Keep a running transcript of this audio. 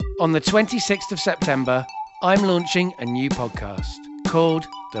On the 26th of September, I'm launching a new podcast called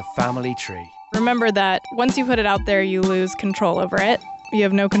The Family Tree. Remember that once you put it out there, you lose control over it. You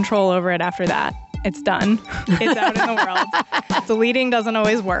have no control over it after that. It's done. It's out in the world. Deleting doesn't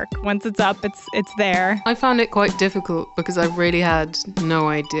always work. Once it's up, it's there. I found it quite difficult because I really had no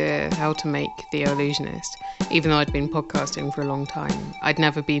idea how to make The Illusionist, even though I'd been podcasting for a long time. I'd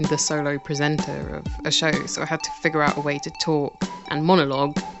never been the solo presenter of a show, so I had to figure out a way to talk and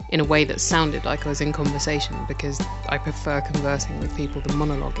monologue in a way that sounded like I was in conversation, because I prefer conversing with people than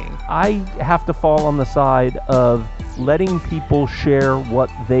monologuing. I have to fall on the side of letting people share what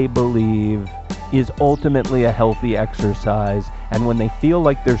they believe is ultimately a healthy exercise, and when they feel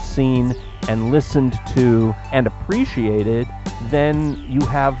like they're seen and listened to and appreciated, then you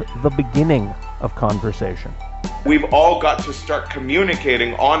have the beginning of conversation. We've all got to start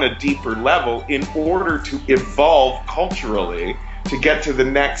communicating on a deeper level in order to evolve culturally. To get to the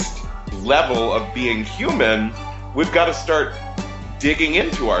next level of being human, we've got to start digging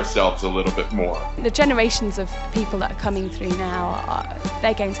into ourselves a little bit more. The generations of people that are coming through now,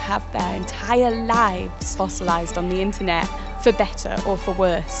 they're going to have their entire lives fossilized on the internet, for better or for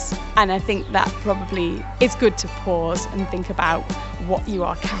worse. And I think that probably is good to pause and think about what you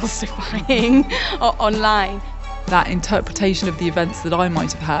are calcifying online. That interpretation of the events that I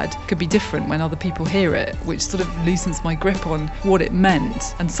might have had could be different when other people hear it, which sort of loosens my grip on what it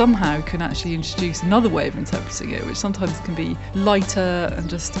meant, and somehow can actually introduce another way of interpreting it, which sometimes can be lighter and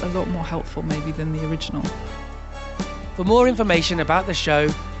just a lot more helpful maybe than the original. For more information about the show,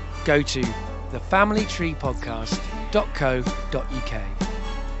 go to thefamilytreepodcast.co.uk.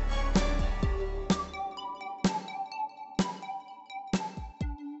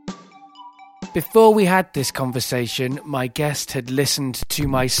 Before we had this conversation, my guest had listened to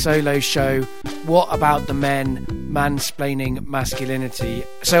my solo show, What About the Men? Mansplaining Masculinity.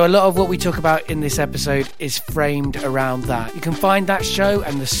 So a lot of what we talk about in this episode is framed around that. You can find that show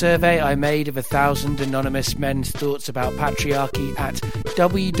and the survey I made of 1,000 anonymous men's thoughts about patriarchy at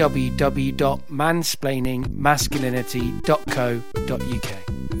www.mansplainingmasculinity.co.uk.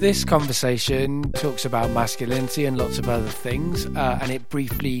 This conversation talks about masculinity and lots of other things, and it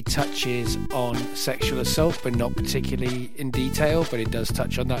briefly touches on sexual assault, but not particularly in detail, but it does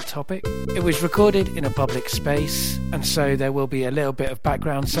touch on that topic. It was recorded in a public space, and so there will be a little bit of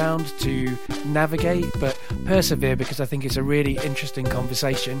background sound to navigate, but persevere because I think it's a really interesting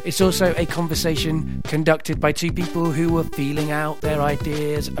conversation. It's also a conversation conducted by two people who were feeling out their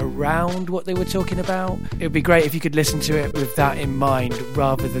ideas around what they were talking about. It would be great if you could listen to it with that in mind,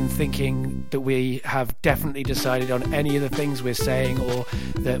 rather than thinking that we have definitely decided on any of the things we're saying, or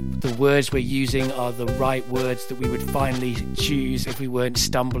that the words we're using are the right words that we would finally choose if we weren't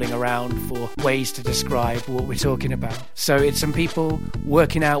stumbling around for ways to describe what we're talking about. So it's some people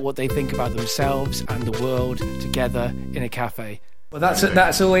working out what they think about themselves and the world together in a cafe. Well,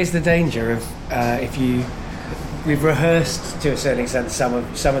 that's always the danger of we've rehearsed to a certain extent some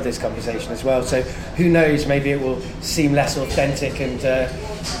of this conversation as well. So who knows? Maybe it will seem less authentic,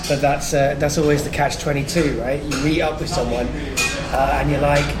 but that's always the catch-22, right? You meet up with someone and you're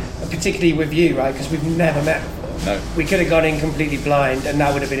like, particularly with you, right? Because we've never met before. No. We could have gone in completely blind, and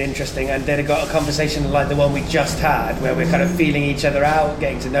that would have been interesting, and then have got a conversation like the one we just had, where we're kind of feeling each other out,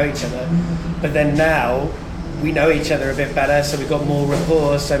 getting to know each other. But then now we know each other a bit better, so we've got more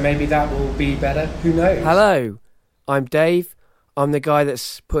rapport, so maybe that will be better. Who knows? Hello, I'm Dave. I'm the guy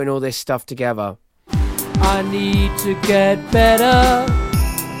that's putting all this stuff together. I need to get better.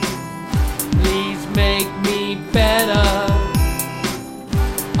 Please make me better.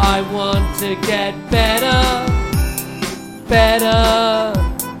 I want to get better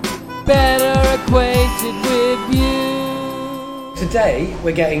acquainted with you. Today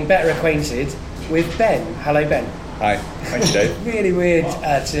we're getting better acquainted with Ben. Hello, Ben. Hi, thank you, Dave. Really weird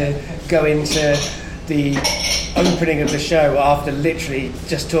to go into the opening of the show after literally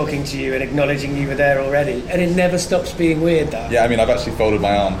just talking to you and acknowledging you were there already, and it never stops being weird, though. Yeah, I mean, I've actually folded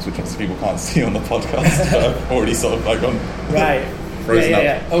my arms, which obviously people can't see on the podcast, but I've already sort of gone right. Frozen up.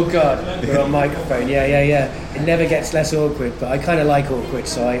 Yeah. Oh God, we're on microphone. Yeah. It never gets less awkward, but I kind of like awkward,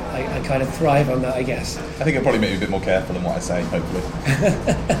 so I kind of thrive on that, I guess. I think it'll probably make me a bit more careful in what I say, hopefully.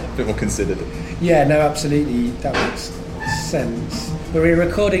 A bit more considered. Yeah, no, absolutely, that makes sense. We're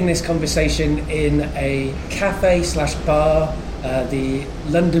recording this conversation in a cafe/bar, the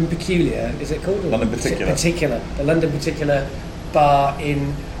London Peculiar, is it called? London Particular. The London Particular bar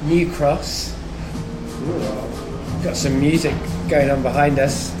in New Cross. Ooh. Got some music going on behind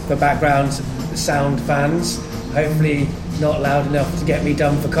us for background sound fans. Hopefully not loud enough to get me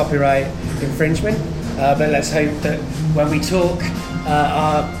done for copyright infringement. But let's hope that when we talk,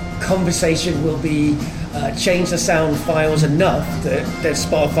 our conversation will be change the sound files enough that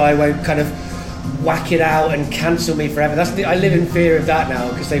Spotify won't kind of whack it out and cancel me forever. I live in fear of that now,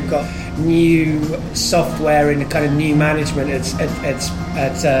 because they've got new software and kind of new management at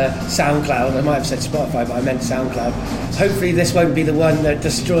SoundCloud. I might have said Spotify, but I meant SoundCloud. Hopefully this won't be the one that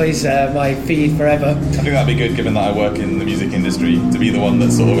destroys my feed forever. I think that'd be good, given that I work in the music industry. To be the one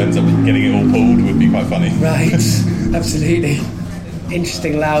that sort of ends up getting it all pulled would be quite funny. Right, absolutely.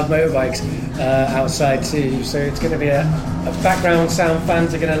 Interesting loud motorbikes outside too, so it's going to be a background sound.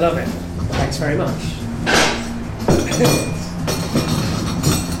 Fans are going to love it. Thanks very much.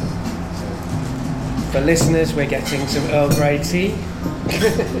 For listeners, we're getting some Earl Grey tea.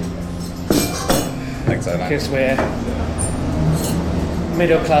 Thanks, Owen. Because we're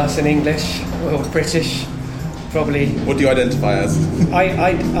middle class in English, or British, probably. What do you identify as?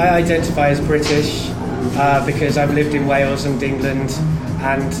 I identify as British because I've lived in Wales and England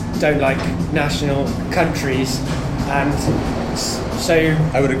and don't like national countries, and so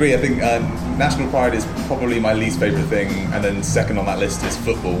I would agree. I think national pride is probably my least favourite thing, and then second on that list is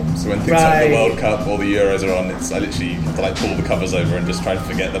football. So when things like the World Cup or the Euros are on, I literally have to pull the covers over and just try to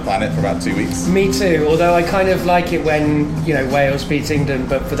forget the planet for about 2 weeks. Me too, although I kind of like it when, Wales beats England,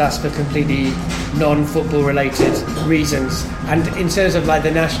 but that's for completely non-football related reasons. And in terms of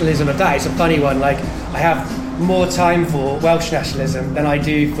the nationalism of that, it's a funny one. I have more time for Welsh nationalism than I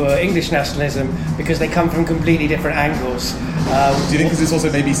do for English nationalism, because they come from completely different angles. Do you think because it's also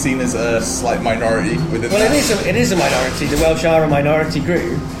maybe seen as a slight minority within that? Well, it is a minority. The Welsh are a minority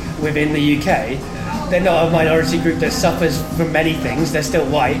group within the UK. They're not a minority group that suffers from many things. They're still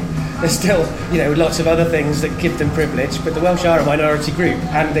white. There's still, lots of other things that give them privilege, but the Welsh are a minority group,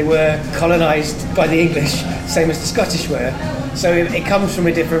 and they were colonised by the English, same as the Scottish were. So it comes from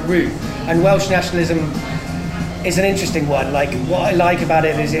a different root. And Welsh nationalism is an interesting one. What I like about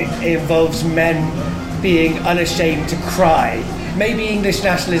it is it involves men being unashamed to cry. Maybe English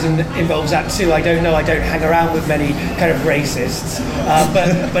nationalism involves that too. I don't know. I don't hang around with many kind of racists.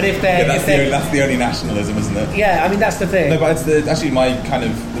 But if they're that's the only nationalism, isn't it? Yeah, I mean that's the thing. No, but it's actually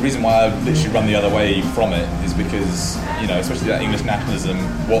the reason why I've literally run the other way from it is because especially that English nationalism,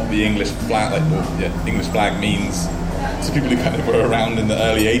 what the English flag English flag means to people who kind of were around in the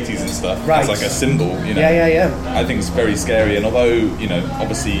early 80s and stuff, right. As a symbol, Yeah. I think it's very scary, and although,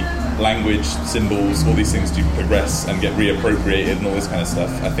 obviously language, symbols, all these things do progress and get reappropriated and all this kind of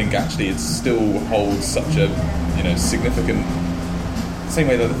stuff, I think actually it still holds such a, significant, same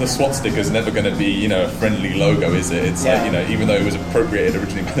way that the swastika is never going to be, a friendly logo, is it? It's even though it was appropriated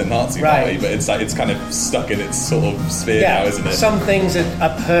originally by the Nazi party, but it's it's kind of stuck in its sort of sphere now, isn't it? Some things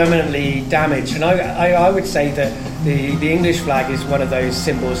are permanently damaged, and I would say that the English flag is one of those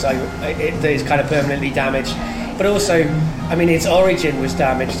symbols that is kind of permanently damaged. But also, I mean, its origin was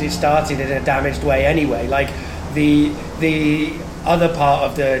damaged. It started in a damaged way anyway. The other part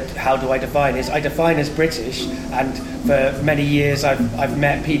of the how do I define is I define as British, and for many years I've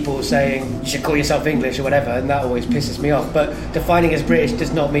met people saying you should call yourself English or whatever, and that always pisses me off. But defining as British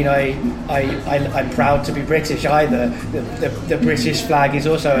does not mean I'm proud to be British either. The British flag is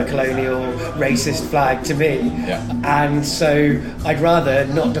also a colonial racist flag to me, and so I'd rather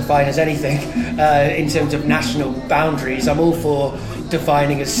not define as anything in terms of national boundaries. I'm all for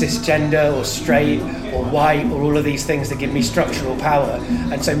defining as cisgender or straight or white or all of these things that give me structural power,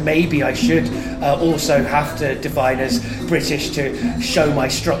 and so maybe I should also have to define as British to show my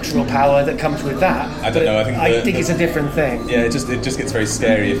structural power that comes with that. I don't know. I think it's a different thing. Yeah, it just gets very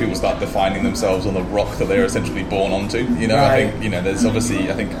scary if people start defining themselves on the rock that they're essentially born onto. Right. I think there's obviously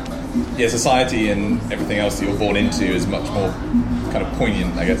society and everything else that you're born into is much more kind of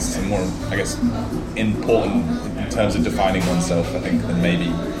poignant, I guess, and more important in terms of defining oneself, I think, than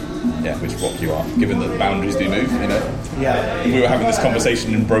maybe which rock you are, given that boundaries do move, Yeah. If we were having this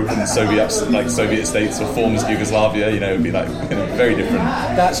conversation in broken Soviet states or forms of Yugoslavia, it would be very different.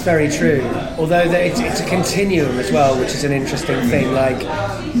 That's very true. Although it's a continuum as well, which is an interesting thing.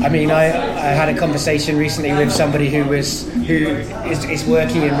 I had a conversation recently with somebody who is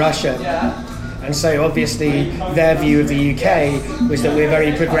working in Russia. And so obviously their view of the UK was that we're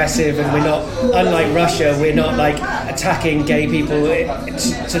very progressive, and we're not, unlike Russia, we're not attacking gay people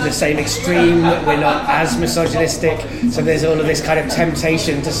to the same extreme. We're not as misogynistic. So there's all of this kind of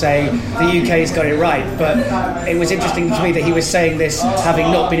temptation to say the UK's got it right. But it was interesting to me that he was saying this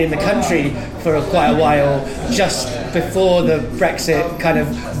having not been in the country for quite a while, just before the Brexit kind of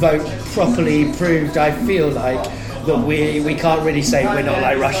vote properly proved, I feel like, that we can't really say we're not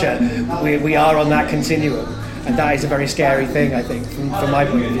like Russia. We are on that continuum, and that is a very scary thing, I think, from my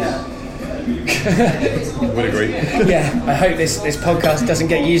point of view. Would agree. Yeah, I hope this podcast doesn't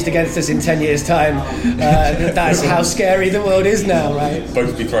get used against us in 10 years' time. That's how scary the world is now, right?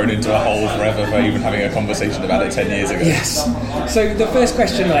 Both be thrown into a hole forever for even having a conversation about it 10 years ago. Yes. So the first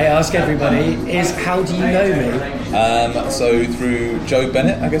question I ask everybody is, how do you know me? So through Joe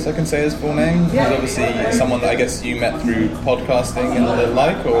Bennett, I guess I can say his full name. He's obviously someone that I guess you met through podcasting and the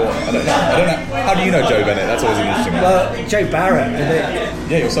like, or I don't know. How do you know Joe Bennett? That's always an interesting one. Well, Joe Barrett.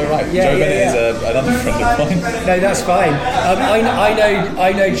 Yeah, you're so right. Joe Bennett is another friend of mine. No, that's fine.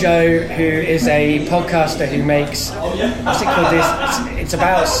 I know Joe, who is a podcaster who makes, what's it called? It's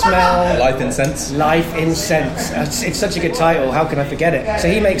about smell. Life in Sense. Life in Sense. It's such a good title. How can I forget it? So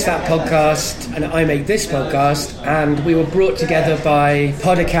he makes that podcast, and I make this podcast, and we were brought together by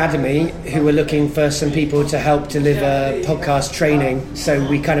Pod Academy, who were looking for some people to help deliver podcast training. So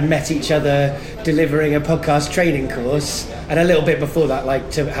we kind of met each other delivering a podcast training course, and a little bit before that,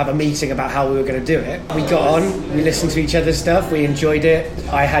 like, to have a meeting about how we were going to do it. We got on, we listened to each other's stuff, we enjoyed it.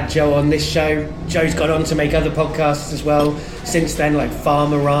 I had Joe on this show. Joe's gone on to make other podcasts as well since then, like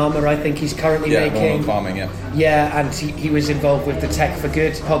Farmerama, I think he's currently making. Farming, Yeah, and he was involved with the Tech for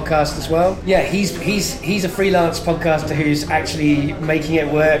Good podcast as well. Yeah, he's a freelance podcaster who's actually making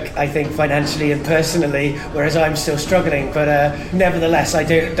it work, I think, financially and personally, whereas I'm still struggling. But nevertheless, I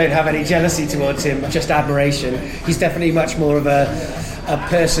don't have any jealousy towards him, just admiration. He's definitely much more of a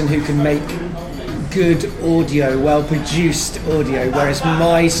person who can make good audio, well-produced audio, whereas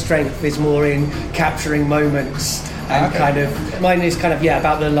my strength is more in capturing moments. And mine is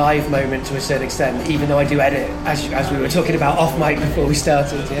about the live moment to a certain extent, even though I do edit, as we were talking about off mic before we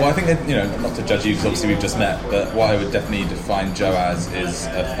started. Yeah. Well, I think that, not to judge you, because obviously we've just met, but what I would definitely define Joe as is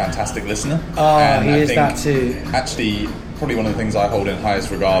a fantastic listener. And he is that too. Actually, probably one of the things I hold in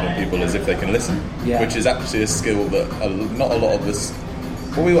highest regard on people is if they can listen, which is actually a skill that not a lot of us.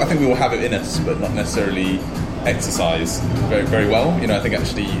 Well, I think we all have it in us, but not necessarily exercise very, very well. I think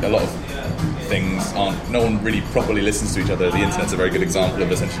actually a lot of things no one really properly listens to each other. The internet's a very good example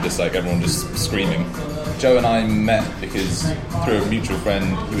of essentially just like everyone just screaming. Joe and I met because through a mutual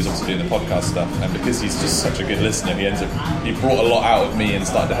friend who was also doing the podcast stuff, and because he's just such a good listener, he brought a lot out of me and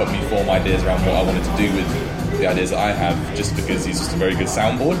started to help me form ideas around what I wanted to do with the ideas that I have, just because he's just a very good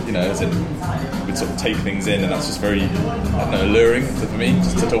soundboard, as in we'd sort of take things in, and that's just very, alluring for me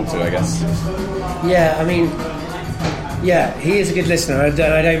just to talk to, I guess. Yeah, I mean, yeah, he is a good listener.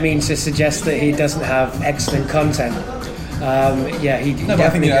 I don't mean to suggest that he doesn't have excellent content. He no, but I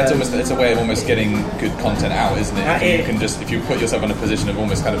think it's a way of almost getting good content out, isn't it? If you put yourself in a position of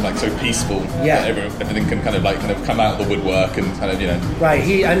almost kind of like so peaceful, that everything can kind of come out of the woodwork and kind of Right.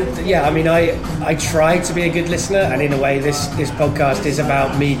 I try to be a good listener, and in a way, this podcast is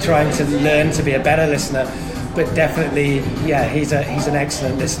about me trying to learn to be a better listener. But definitely, he's an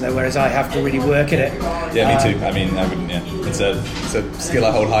excellent listener, whereas I have to really work at it. Yeah, me too. I mean, I wouldn't. Yeah, it's a skill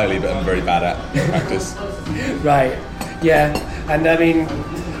I hold highly, but I'm very bad at in practice. Right. Yeah, and I mean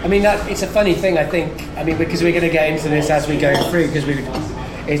that it's a funny thing. I think because we're going to get into this as we go through, because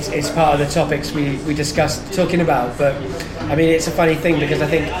it's part of the topics we discussed talking about. But it's a funny thing because I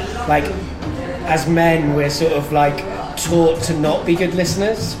think as men we're sort of taught to not be good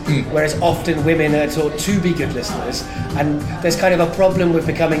listeners, whereas often women are taught to be good listeners, and there's kind of a problem with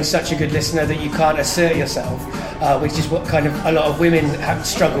becoming such a good listener that you can't assert yourself, which is what kind of a lot of women have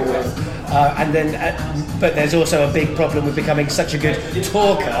struggle with, but there's also a big problem with becoming such a good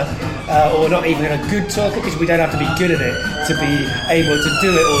talker, or not even a good talker, because we don't have to be good at it to be able to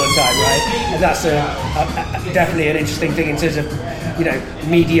do it all the time, right? And that's definitely an interesting thing in terms of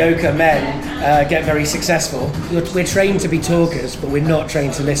mediocre men get very successful. We're trained to be talkers, but we're not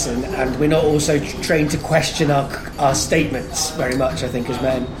trained to listen, and we're not also trained to question our statements very much, I think, as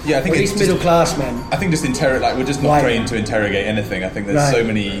men. Yeah, I think at least middle-class men. I think just we're just not trained to interrogate anything. I think there's so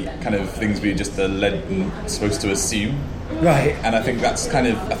many kind of things we just are led and supposed to assume. Right. And I think that's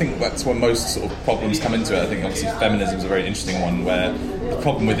where most sort of problems come into it. I think obviously feminism is a very interesting one, where the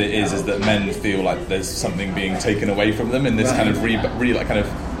problem with it is that men feel like there's something being taken away from them in this kind of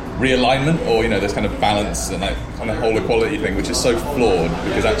realignment, or this kind of balance and kind of whole equality thing, which is so flawed,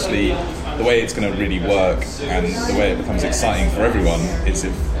 because actually the way it's going to really work and the way it becomes exciting for everyone is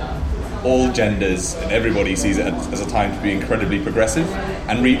if all genders and everybody sees it as a time to be incredibly progressive,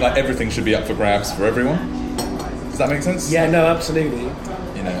 and everything should be up for grabs for everyone. Does that make sense? Yeah, no, absolutely.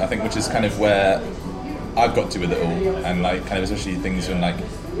 I think which is kind of where I've got to with it all, and kind of especially things when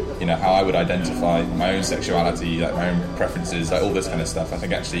how I would identify my own sexuality, my own preferences, all this kind of stuff. I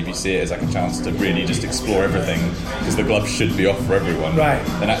think actually if you see it as a chance to really just explore everything, because the gloves should be off for everyone,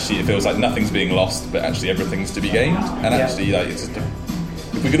 then actually it feels like nothing's being lost, but actually everything's to be gained, and actually it's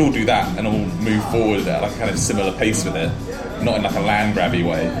just if we could all do that and all move forward at like a kind of similar pace with it, not in like a land grabby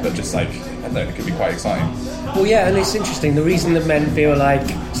way, but just like, I don't know, it could be quite exciting. Well, yeah, and it's interesting. The reason that men feel like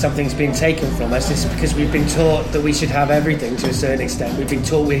something's been taken from us is because we've been taught that we should have everything to a certain extent. We've been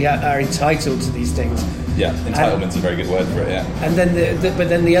taught we are entitled to these things. Yeah, entitlement's a very good word for it, yeah. And then, but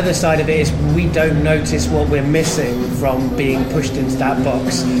then the other side of it is we don't notice what we're missing from being pushed into that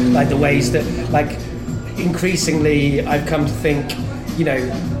box. Like the ways that, like, increasingly I've come to think, you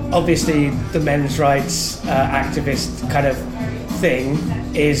know, obviously the men's rights activist kind of thing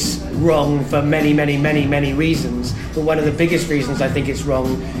is wrong for many, many, many, many reasons. But one of the biggest reasons I think it's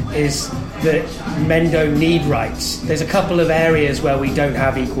wrong is that men don't need rights. There's a couple of areas where we don't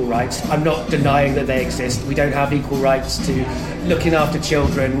have equal rights. I'm not denying that they exist. We don't have equal rights to looking after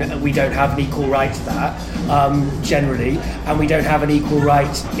children. We don't have an equal right to that, generally. And we don't have an equal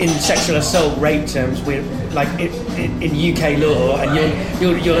right in sexual assault, rape terms. We're like in UK law, and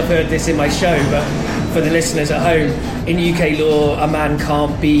you'll have heard this in my show, but for the listeners at home, in UK law, a man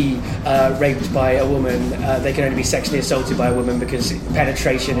can't be raped by a woman. They can only be sexually assaulted by a woman because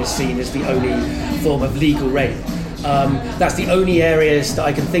penetration is seen as the only form of legal rape. That's the only areas that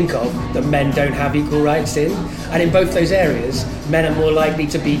I can think of that men don't have equal rights in. And in both those areas, men are more likely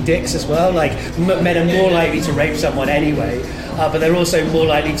to be dicks as well. Like, men are more likely to rape someone anyway, but they're also more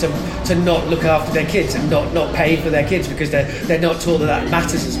likely to not look after their kids and not pay for their kids because they're not taught that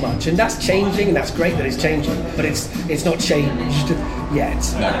matters as much. And that's changing, and that's great that it's changing, but it's not changed yet.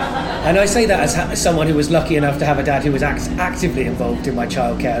 No. And I say that as someone who was lucky enough to have a dad who was actively involved in my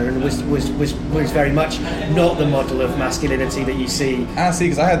childcare and was very much not the model of masculinity that you see. I see,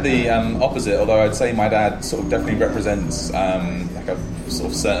 because I had the opposite, although I'd say my dad sort of definitely represents like a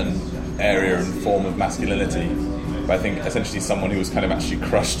sort of certain area and form of masculinity. But I think essentially someone who was kind of actually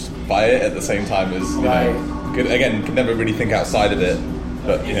crushed by it at the same time as, you know, could never really think outside of it.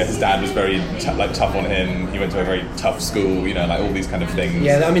 But, you know, his dad was very tough on him. He went to a very tough school, you know, like all these kind of things.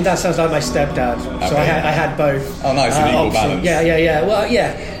 Yeah, I mean, that sounds like my stepdad. Okay. So I had both. Oh, nice, an equal balance. Yeah. Well,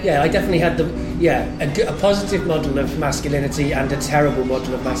 yeah, I definitely had a positive model of masculinity and a terrible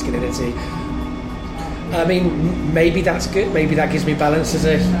model of masculinity. I mean, maybe that's good. Maybe that gives me balance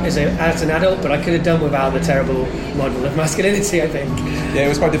as an adult. But I could have done without the terrible model of masculinity, I think. Yeah, it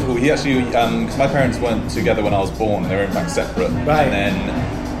was quite difficult. He actually, because my parents weren't together when I was born; they were in fact separate. Right. And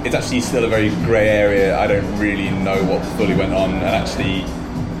then it's actually still a very grey area. I don't really know what fully went on. And actually,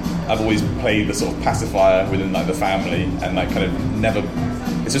 I've always played the sort of pacifier within like the family, and like kind of never.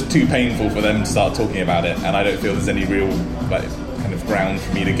 It's just too painful for them to start talking about it, and I don't feel there's any real like kind of ground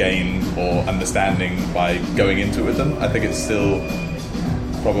for me to gain or understanding by going into it with them. I think it still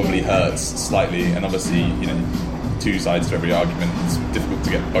probably hurts slightly, and obviously, you know, two sides to every argument. It's difficult to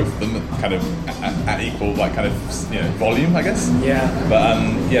get both of them kind of at equal, like kind of, you know, volume, I guess. Yeah. But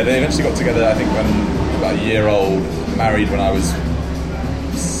yeah, they eventually got together. I think when about a year old, married when I was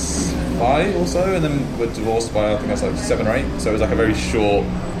 5 or so, and then were divorced by I think I was like 7 or 8. So it was like a very short,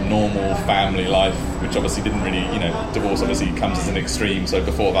 normal family life, which obviously didn't really, you know, divorce obviously comes as an extreme. So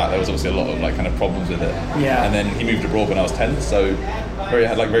before that, there was obviously a lot of like kind of problems with it. Yeah. And then he moved abroad when I was 10, so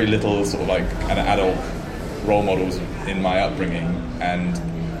had like very little sort of like kind of adult role models in my upbringing, and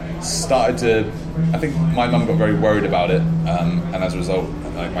started to. I think my mum got very worried about it, and as a result,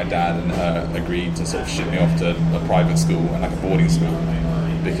 like my dad and her agreed to sort of ship me off to a private school and like a boarding school,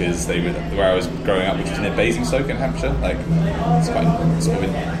 because they would, where I was growing up, which was near Basingstoke in Hampshire, like it's quite sort of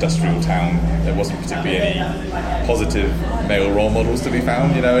an industrial town. There wasn't particularly any positive male role models to be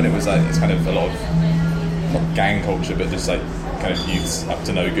found, you know, and it was like it's kind of a lot of not gang culture, but just like kind of youths up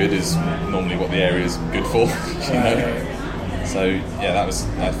to no good is normally what the area is good for, you know. So yeah, that was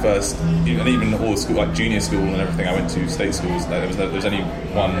my first, and even all the school, like junior school and everything. I went to state schools. Like, there was only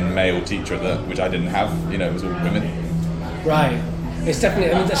one male teacher at that, which I didn't have. You know, it was all women. Right. It's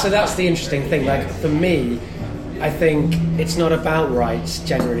definitely. I mean, so that's the interesting thing. Like for me, I think it's not about rights,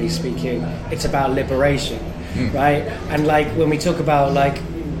 generally speaking. It's about liberation, right? And like when we talk about like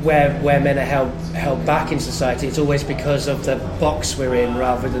where men are held back in society, it's always because of the box we're in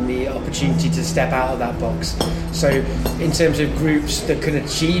rather than the opportunity to step out of that box. So in terms of groups that can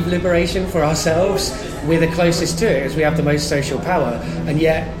achieve liberation for ourselves, we're the closest to it as we have the most social power, and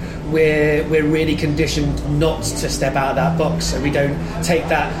yet we're really conditioned not to step out of that box, so we don't take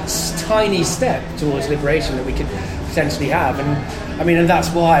that tiny step towards liberation that we could potentially have. And I mean, and that's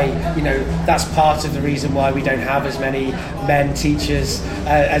why, that's part of the reason why we don't have as many men teachers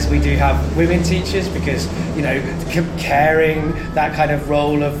as we do have women teachers, because, caring, that kind of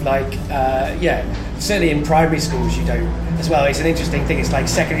role of certainly in primary schools you don't as well. It's an interesting thing. It's like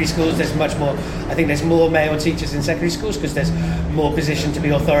secondary schools, there's much more, I think there's more male teachers in secondary schools because there's more position to be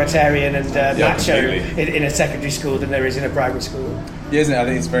authoritarian and macho in a secondary school than there is in a primary school. Yeah, isn't it? I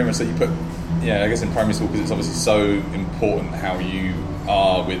think it's very much that you put, I guess in primary school, because it's obviously so important how you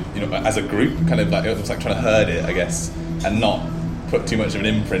are with, as a group, kind of like, it's like trying to herd it, I guess, and not put too much of an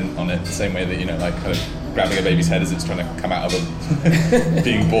imprint on it, the same way that, like kind of grabbing a baby's head as it's trying to come out of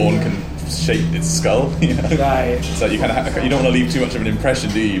being born can shape its skull, Right. So you kind of you don't want to leave too much of an impression,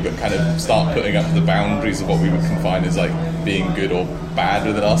 do you? But kind of start putting up the boundaries of what we would confine as like being good or bad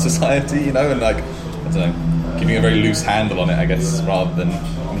within our society, and like, I don't know, keeping a very loose handle on it, I guess, rather than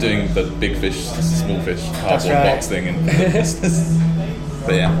I'm doing the big fish, small fish, cardboard box thing. And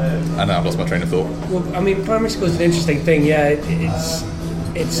but yeah, I know I've lost my train of thought. Well, I mean, primary school is an interesting thing. Yeah,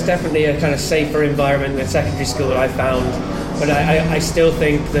 it's definitely a kind of safer environment than secondary school, I found. But I still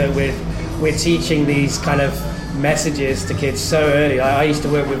think that we're teaching these kind of messages to kids so early. I used to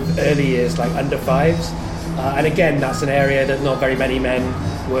work with early years, like under 5s, and again, that's an area that not very many men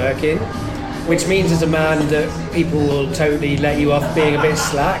work in, which means as a man that people will totally let you off being a bit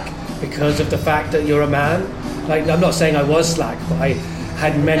slack because of the fact that you're a man. Like, I'm not saying I was slack, but I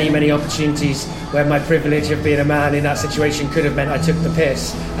had many opportunities where my privilege of being a man in that situation could have meant I took the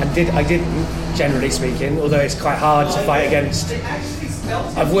piss, and I didn't, generally speaking, although it's quite hard to fight against.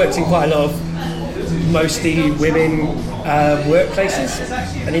 I've worked in quite a lot of mostly women workplaces,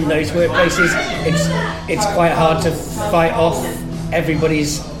 and in those workplaces it's quite hard to fight off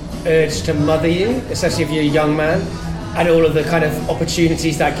everybody's urge to mother you, especially if you're a young man, and all of the kind of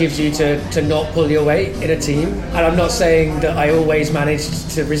opportunities that gives you to not pull your weight in a team. And I'm not saying that I always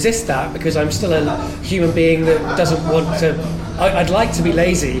managed to resist that, because I'm still a human being that doesn't want to. I'd like to be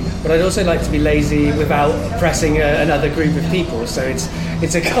lazy, but I'd also like to be lazy without oppressing another group of people. So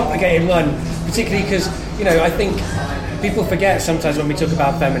it's a complicated one, particularly because, I think people forget sometimes when we talk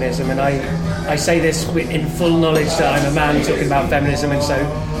about feminism, and I say this in full knowledge that I'm a man talking about feminism, and so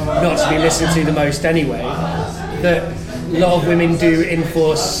not to be listened to the most anyway, that a lot of women do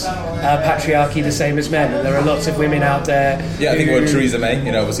enforce patriarchy the same as men, and there are lots of women out there. Yeah, I think about Theresa May,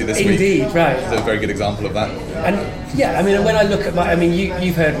 obviously this week. Indeed, right. It's a very good example of that. And yeah, I mean, when I look at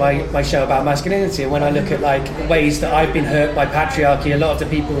you've heard my show about masculinity, and when I look at like ways that I've been hurt by patriarchy, a lot of the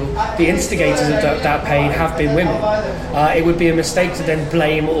people, the instigators of that pain have been women. It would be a mistake to then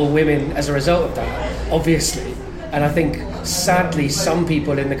blame all women as a result of that, obviously. And I think, sadly, some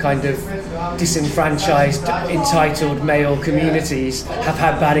people in the kind of disenfranchised, entitled male communities have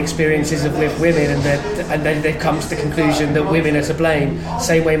had bad experiences with women, and then they've come to the conclusion that women are to blame,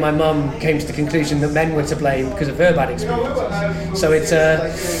 same way my mum came to the conclusion that men were to blame because of her bad experiences. So it's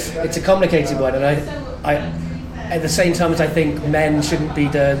a complicated one, and I at the same time as I think men shouldn't be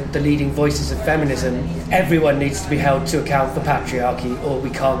the leading voices of feminism, everyone needs to be held to account for patriarchy, or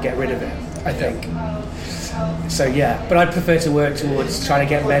we can't get rid of it, I think. So yeah, but I'd prefer to work towards trying to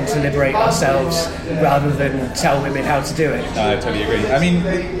get men to liberate ourselves rather than tell women how to do it. I totally agree. I mean,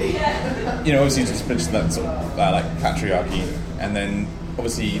 obviously you just mentioned that sort of like patriarchy, and then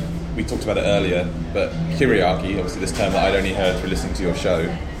obviously we talked about it earlier, but kyriarchy, obviously this term that I'd only heard through listening to your show.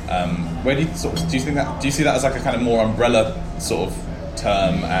 Where do you see that as like a kind of more umbrella sort of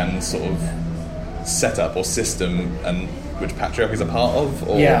term and sort of setup or system, and which patriarchy is a part of?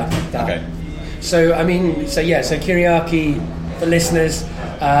 Or? Yeah. Okay. So kyriarchy, for listeners,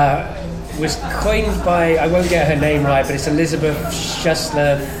 was coined by, I won't get her name right, but it's Elizabeth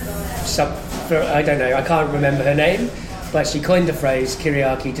Schussler. I don't know, I can't remember her name, but she coined the phrase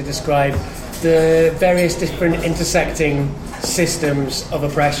kyriarchy to describe the various different intersecting systems of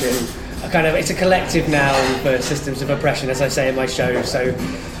oppression. It's a collective noun for systems of oppression, as I say in my show. So,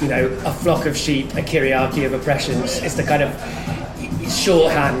 a flock of sheep, a kyriarchy of oppressions. It's the kind of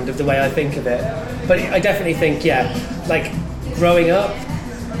shorthand of the way I think of it. But I definitely think, like growing up,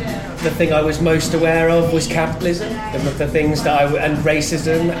 the thing I was most aware of was capitalism, the things that and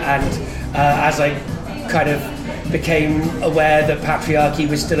racism, and as I kind of became aware that patriarchy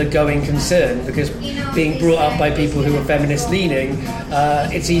was still a going concern, because being brought up by people who were feminist leaning,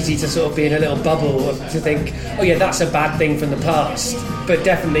 it's easy to sort of be in a little bubble to think, oh yeah, that's a bad thing from the past. But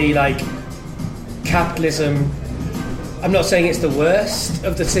definitely, like, capitalism, I'm not saying it's the worst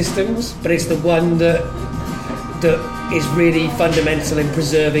of the systems, but it's the one that is really fundamental in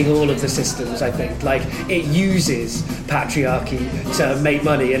preserving all of the systems, I think. Like, it uses patriarchy to make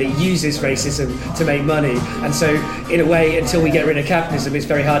money, and it uses racism to make money. And so, in a way, until we get rid of capitalism, it's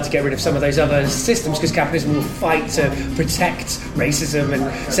very hard to get rid of some of those other systems, because capitalism will fight to protect racism and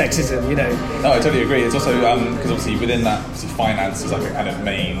sexism, you know. No, I totally agree. It's also, because obviously within that, obviously finance is like a kind of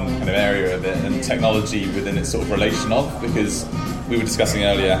main kind of area of it, and technology within its sort of relation of, because we were discussing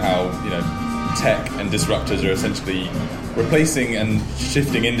earlier how, you know, tech and disruptors are essentially replacing and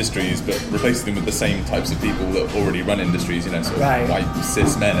shifting industries, but replacing them with the same types of people that already run industries, you know, sort of white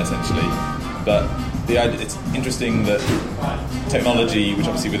cis men essentially. But the idea, it's interesting that technology, which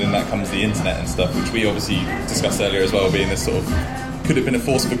obviously within that comes the internet and stuff, which we obviously discussed earlier as well, being this sort of, could have been a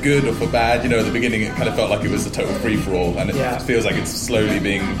force for good or for bad. You know, at the beginning it kind of felt like it was a total free-for-all, and it feels like it's slowly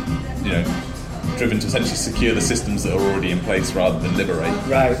being, you know, driven to essentially secure the systems that are already in place rather than liberate.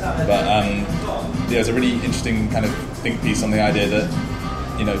 Right. But there's a really interesting kind of think piece on the idea that,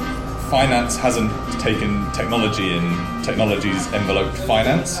 you know, finance hasn't taken technology and technology's enveloped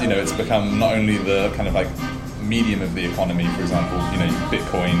finance. You know, it's become not only the kind of like medium of the economy, for example, you know,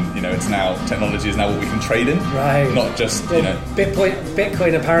 Bitcoin, you know, it's now, technology is now what we can trade in. Right. Not just, you know...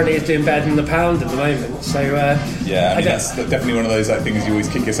 Bitcoin apparently is doing better than the pound at the moment, so... yeah, I mean, that's definitely one of those like things you always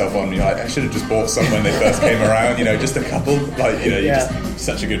kick yourself on. You're like, I should have just bought some when they first came around, you know, just a couple, like, you know, you're just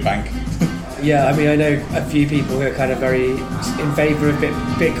such a good bank. Yeah, I mean, I know a few people who are kind of very in favour of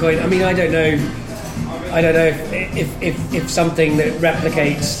Bitcoin. I mean, I don't know if something that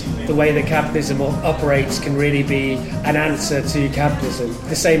replicates the way that capitalism operates can really be an answer to capitalism.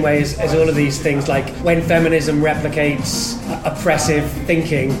 The same way as all of these things, like when feminism replicates oppressive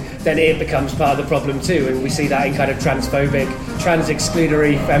thinking, then it becomes part of the problem too. And we see that in kind of transphobic,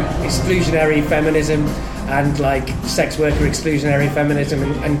 exclusionary feminism, and like sex worker exclusionary feminism,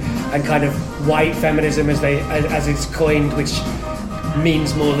 and kind of white feminism as it's coined, which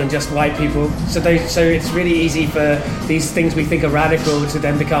means more than just white people. So it's really easy for these things we think are radical to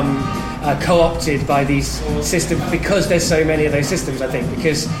then become co-opted by these systems, because there's so many of those systems, I think,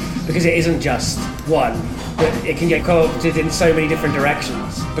 because it isn't just one, but it can get co-opted in so many different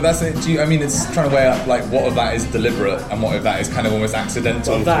directions. But that's it. I mean, it's trying to weigh up like what of that is deliberate and what of that is kind of almost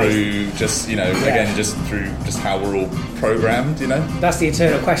accidental through just, you know, again, just through just how we're all programmed, you know? That's the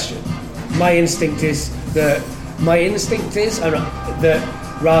eternal question. My instinct is that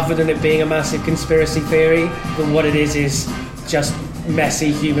rather than it being a massive conspiracy theory, that what it is just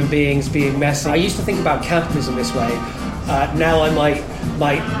messy human beings being messy. I used to think about capitalism this way. Now I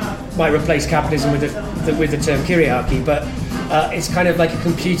might replace capitalism with the term kyriarchy, but it's kind of like a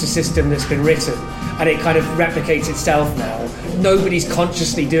computer system that's been written, and it kind of replicates itself now. Nobody's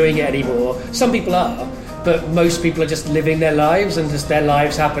consciously doing it anymore. Some people are, but most people are just living their lives, and just their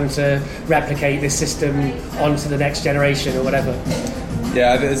lives happen to replicate this system onto the next generation or whatever.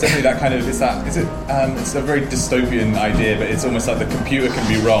 Yeah, there's definitely that kind of, it's a very dystopian idea, but it's almost like the computer can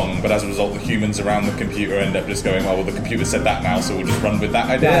be wrong, but as a result the humans around the computer end up just going, well the computer said that now, so we'll just run with that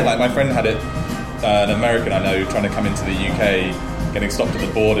idea. Yeah. Like my friend had it, an American I know, trying to come into the UK, getting stopped at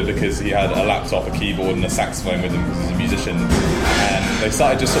the border because he had a laptop, a keyboard and a saxophone with him because he's a musician, and they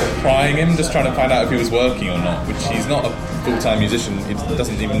started just sort of prying him, just trying to find out if he was working or not, which he's not a full-time musician.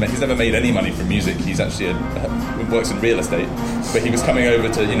 He's never made any money from music. He's actually works in real estate, but he was coming over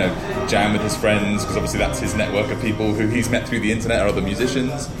to, you know, jam with his friends, because obviously that's his network of people who he's met through the internet, or other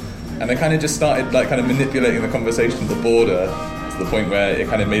musicians, and they kind of just started like kind of manipulating the conversation at the border to the point where it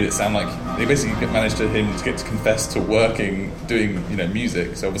kind of made it sound like they basically managed to get to confess to working, doing, you know,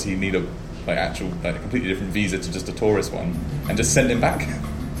 music. So obviously you need a completely different visa to just a tourist one, and just send him back.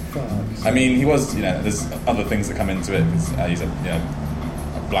 I mean, he was, you know, there's other things that come into it. He's a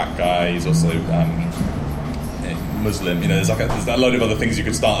black guy. He's also Muslim. You know, there's a load of other things you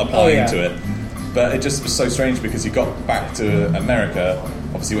could start applying to it. But it just was so strange because he got back to America.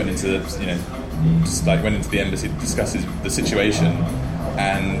 Obviously, went into the embassy to discuss the situation,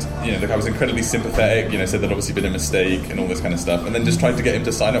 and you know, the guy was incredibly sympathetic. You know, said that obviously been a mistake and all this kind of stuff, and then just tried to get him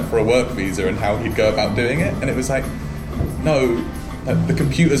to sign up for a work visa and how he'd go about doing it. And it was like, no. Like, the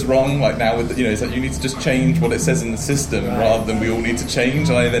computer's wrong. Like now, with you know, it's like you need to just change what it says in the system rather than we all need to change.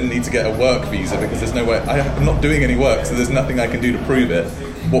 And I then need to get a work visa because there's no way. I'm not doing any work, so there's nothing I can do to prove it.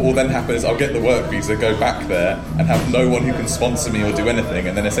 What will then happen is I'll get the work visa, go back there, and have no one who can sponsor me or do anything,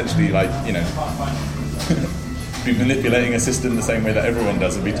 and then essentially, like, you know, be manipulating a system the same way that everyone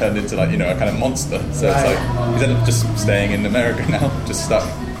does, and be turned into, like, you know, a kind of monster. So it's like he's ended up just staying in America now, just stuck.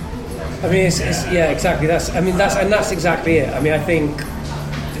 I mean, it's exactly. That's exactly it. I mean, I think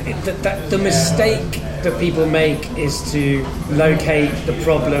that the mistake that people make is to locate the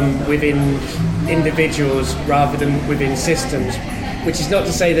problem within individuals rather than within systems, which is not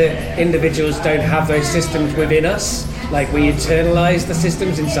to say that individuals don't have those systems within us. Like, we internalize the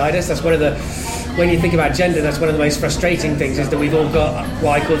systems inside us. That's one of the, when you think about gender, that's one of the most frustrating things, is that we've all got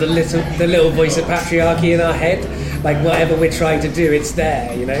what I call the little voice of patriarchy in our head. Like, whatever we're trying to do, it's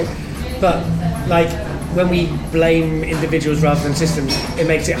there, you know? But, like, when we blame individuals rather than systems, it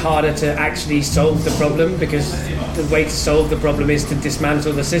makes it harder to actually solve the problem, because the way to solve the problem is to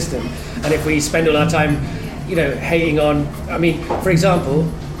dismantle the system. And if we spend all our time, you know, hating on, I mean, for example,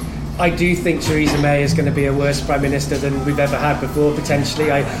 I do think Theresa May is going to be a worse Prime Minister than we've ever had before,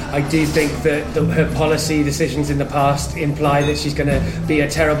 potentially. I do think that her policy decisions in the past imply that she's going to be a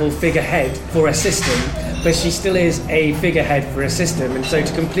terrible figurehead for a system, but she still is a figurehead for a system. And so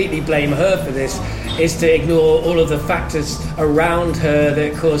to completely blame her for this is to ignore all of the factors around her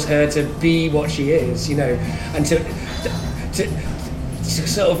that cause her to be what she is, you know, and to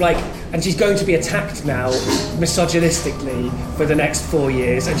sort of like, and she's going to be attacked now misogynistically for the next 4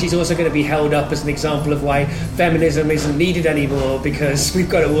 years, and she's also going to be held up as an example of why feminism isn't needed anymore because we've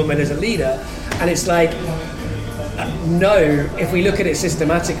got a woman as a leader. And it's like, no, if we look at it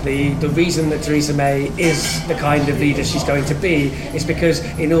systematically, the reason that Theresa May is the kind of leader she's going to be is because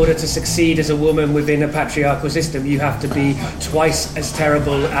in order to succeed as a woman within a patriarchal system, you have to be twice as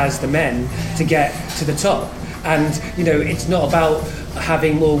terrible as the men to get to the top. And, you know, it's not about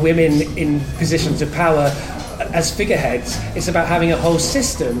having more women in positions of power as figureheads. It's about having a whole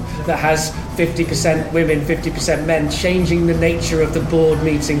system that has 50% women, 50% men, changing the nature of the board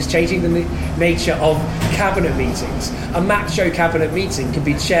meetings, changing the nature of cabinet meetings. A macho cabinet meeting can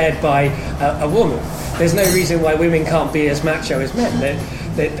be chaired by a woman. There's no reason why women can't be as macho as men.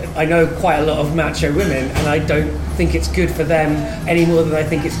 I know quite a lot of macho women, and I don't think it's good for them any more than I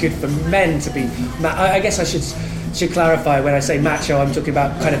think it's good for men to be. I guess I should clarify, when I say macho, I'm talking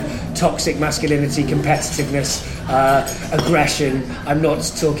about kind of toxic masculinity, competitiveness, aggression. I'm not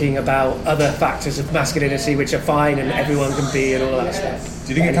talking about other factors of masculinity which are fine and everyone can be and all that stuff.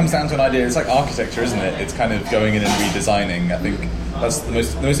 Do you think it comes down to an idea? It's like architecture, isn't it? It's kind of going in and redesigning. I think that's the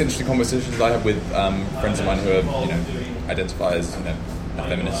most interesting conversations I have with friends of mine who are, you know, identify as, you know, a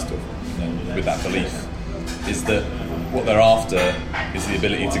feminist or, you know, with that belief, is that what they're after is the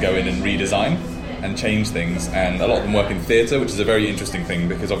ability to go in and redesign and change things. And a lot of them work in theatre, which is a very interesting thing,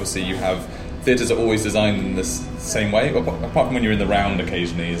 because obviously you have theatres are always designed in this same way, apart from when you're in the round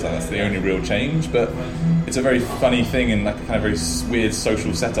occasionally, that's the only real change. But it's a very funny thing in like a kind of very weird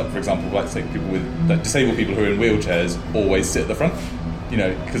social setup. For example, like say people with like disabled people who are in wheelchairs always sit at the front, you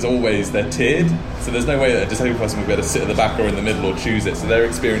know, because always they're tiered, so there's no way that a disabled person would be able to sit at the back or in the middle or choose it, so their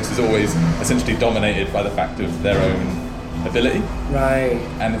experience is always essentially dominated by the fact of their own ability. Right.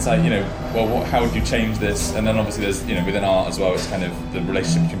 And it's like, you know, well, how would you change this? And then obviously there's, you know, within art as well, it's kind of the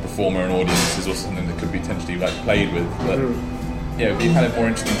relationship between performer and audience is also something that could be potentially like played with. But yeah, it would be a kind of more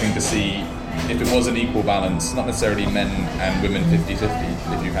interesting thing to see if it was an equal balance, not necessarily men and women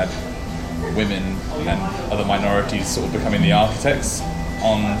 50-50, if you had women and other minorities sort of becoming the architects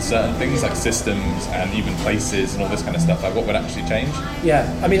on certain things like systems and even places and all this kind of stuff. Like, what would actually change? Yeah,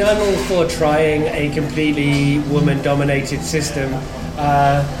 I mean, I'm all for trying a completely woman-dominated system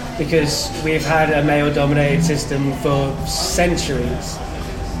because we've had a male-dominated system for centuries.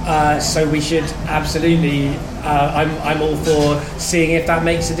 So we should absolutely, I'm all for seeing if that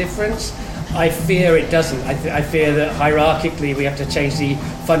makes a difference. I fear it doesn't. I fear that hierarchically we have to change the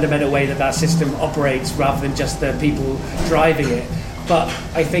fundamental way that system operates rather than just the people driving it. But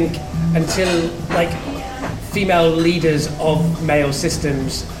I think until, like, female leaders of male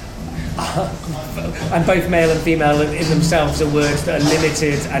systems, and both male and female in themselves are words that are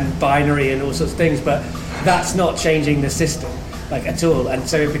limited and binary and all sorts of things, but that's not changing the system, like, at all. And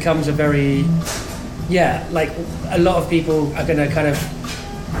so it becomes a very, like, a lot of people are going to kind of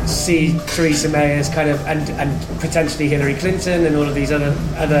see Theresa May as kind of, and potentially Hillary Clinton and all of these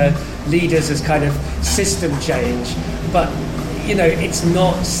other leaders as kind of system change. But you know, it's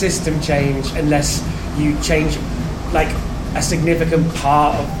not system change unless you change like a significant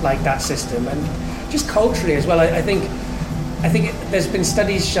part of like that system, and just culturally as well. I think there's been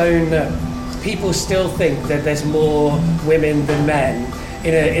studies shown that people still think that there's more women than men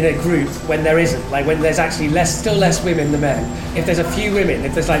in a group when there isn't. Like when there's actually still less women than men. If there's a few women,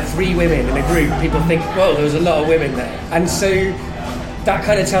 if there's like 3 women in a group, people think, well, there was a lot of women there, and so that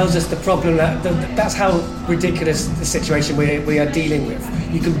kind of tells us the problem, that's how ridiculous the situation we are dealing with.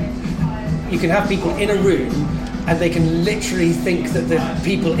 You can have people in a room and they can literally think that the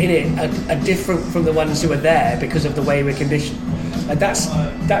people in it are different from the ones who are there because of the way we're conditioned. Like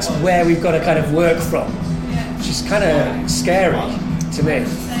that's where we've got to kind of work from, which is kind of scary to me.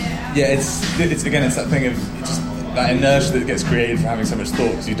 Yeah, it's again, it's that thing of just that inertia that gets created from having so much thought,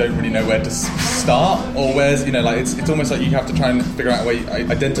 because you don't really know where to start, or where's, you know, like it's almost like you have to try and figure out a way,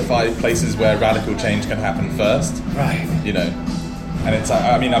 identify places where radical change can happen first. Right. You know, and it's,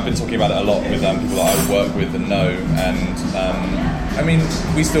 I mean, I've been talking about it a lot with people that I work with and know, and I mean,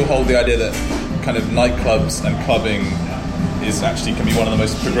 we still hold the idea that kind of nightclubs and clubbing is actually can be one of the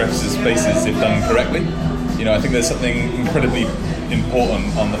most progressive spaces if done correctly. You know, I think there's something incredibly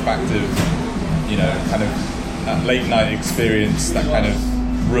important on the fact of, you know, kind of that late night experience, that kind of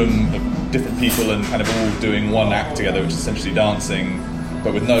room of different people and kind of all doing one act together, which is essentially dancing,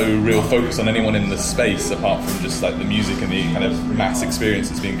 but with no real focus on anyone in the space apart from just like the music and the kind of mass experience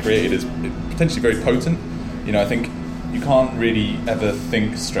that's being created, is potentially very potent. You know, I think you can't really ever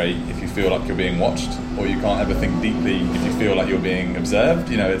think straight if you feel like you're being watched, or you can't ever think deeply if you feel like you're being observed.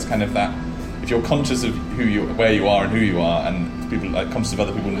 You know, it's kind of that, if you're conscious of where you are and who you are, and people like conscious of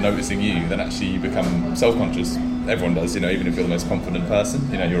other people noticing you, then actually you become self-conscious. Everyone does, you know, even if you're the most confident person,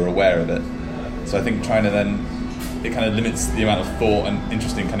 you know, you're aware of it. So I think trying to then, it kind of limits the amount of thought and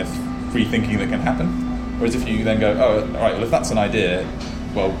interesting kind of free thinking that can happen. Whereas if you then go, oh, all right, well, if that's an idea,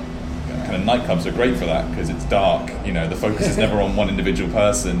 well, kind of nightclubs are great for that because it's dark, you know, the focus is never on one individual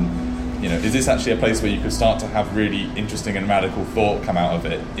person. You know, is this actually a place where you could start to have really interesting and radical thought come out of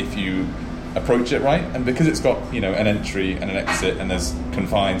it if you approach it right? And because it's got, you know, an entry and an exit and there's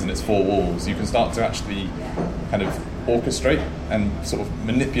confines and it's 4 walls, you can start to actually kind of orchestrate and sort of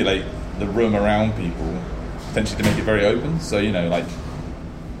manipulate the room around people, potentially to make it very open. So, you know, like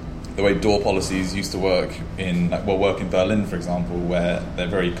the way door policies used to work in, like, well, work in Berlin, for example, where they're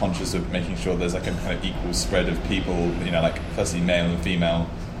very conscious of making sure there's like a kind of equal spread of people, you know, like firstly male and female,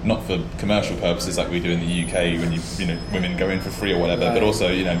 not for commercial purposes like we do in the UK when you know, women go in for free or whatever, right. But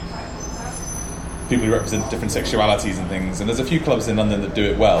also, you know, people who represent different sexualities and things. And there's a few clubs in London that do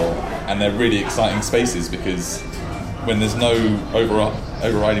it well, and they're really exciting spaces because when there's no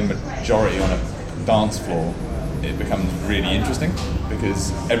overriding majority on a dance floor, it becomes really interesting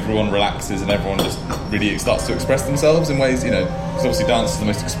because everyone relaxes and everyone just really starts to express themselves in ways, you know, because obviously dance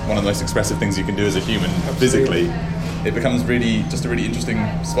is one of the most expressive things you can do as a human. Absolutely. Physically. It becomes really just a really interesting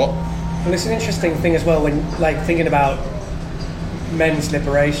spot. Well, it's an interesting thing as well when, like, thinking about men's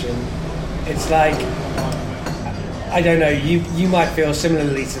liberation. It's like, I don't know, you might feel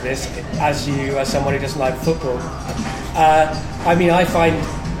similarly to this as someone who doesn't like football. I mean, I find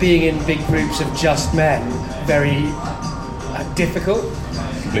being in big groups of just men very difficult.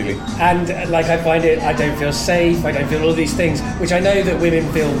 Completely. And like, I don't feel safe, I don't feel all these things, which I know that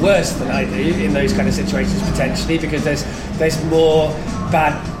women feel worse than I do in those kind of situations potentially, because there's more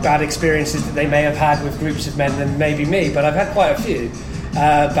bad experiences that they may have had with groups of men than maybe me, but I've had quite a few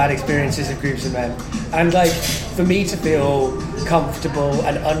bad experiences of groups of men. And like, for me to feel comfortable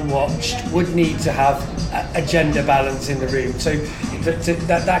and unwatched would need to have a gender balance in the room. So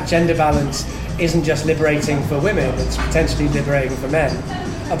that gender balance isn't just liberating for women, it's potentially liberating for men.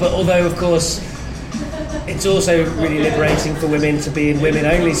 But although, of course, it's also really liberating for women to be in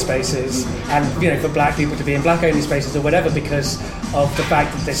women-only spaces, and, you know, for black people to be in black-only spaces or whatever, because of the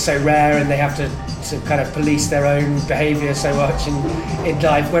fact that they're so rare and they have to kind of police their own behaviour so much in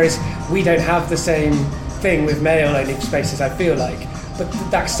life, whereas we don't have the same thing with male-only spaces, I feel like. But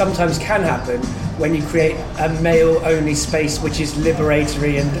that sometimes can happen when you create a male-only space which is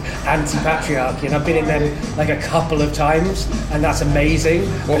liberatory and anti-patriarchy, and I've been in them like a couple of times, and that's amazing.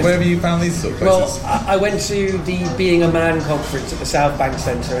 Where have you found these sort of places? Well, I went to the Being a Man conference at the South Bank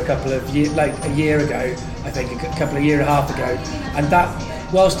Centre a year ago, I think, a year and a half ago, and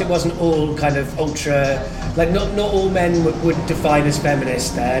that, whilst it wasn't all kind of ultra, like not all men would define as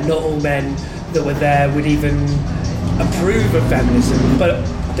feminist there, not all men that were there would even approve of feminism, but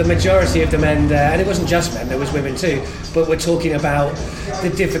the majority of the men there, and it wasn't just men, there was women too, but we're talking about the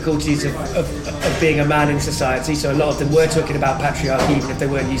difficulties of being a man in society. So a lot of them were talking about patriarchy, even if they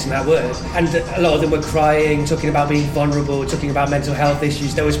weren't using that word, and a lot of them were crying, talking about being vulnerable, talking about mental health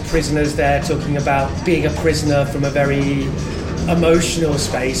issues. There was prisoners there talking about being a prisoner from a very emotional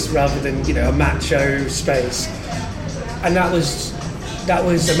space rather than, you know, a macho space, and that was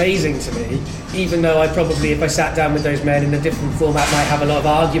amazing to me, even though I probably, if I sat down with those men in a different format, might have a lot of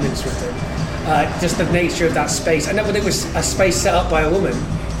arguments with them. Just the nature of that space. And it was a space set up by a woman.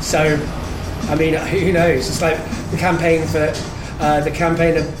 So, I mean, who knows? It's like the campaign for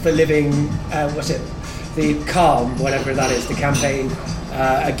living, the calm, whatever that is, the campaign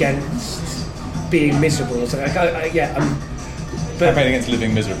against being miserable. So, campaign against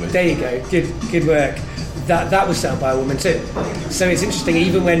living miserably. There you go. Good work. That was set up by a woman too. So it's interesting,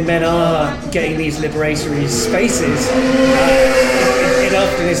 even when men are getting these liberatory spaces, it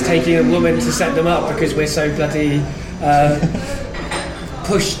often is taking a woman to set them up because we're so bloody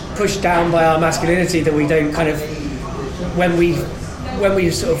pushed down by our masculinity that we don't kind of, when we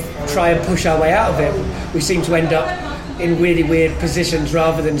sort of try and push our way out of it, we seem to end up in really weird positions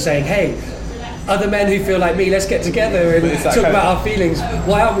rather than saying, hey, other men who feel like me, let's get together and talk about our feelings.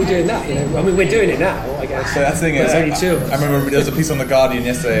 Why aren't we doing that? You know, I mean, we're doing it now, I guess. So that's the thing. But only two of us. I remember there was a piece on The Guardian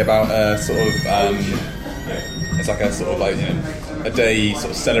yesterday about it's like a sort of like, you know, a day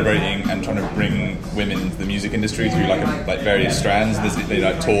sort of celebrating and trying to bring women into the music industry through like various strands. There's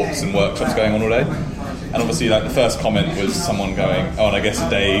like talks and workshops going on all day. And obviously, like, the first comment was someone going, "Oh, and I guess a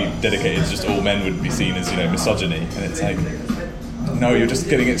day dedicated to just all men would be seen as, you know, misogyny." And it's like, no, you're just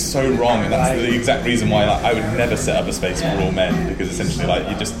getting it so wrong, and that's the exact reason why, like, I would never set up a space for all men, because essentially, like,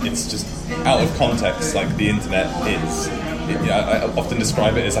 it's just out of context. Like, the internet is. I often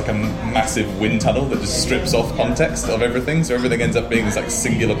describe it as like a massive wind tunnel that just strips off context of everything, so everything ends up being these like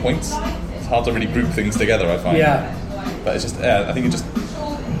singular points. It's hard to really group things together, I find. Yeah. But it's just, I think it just.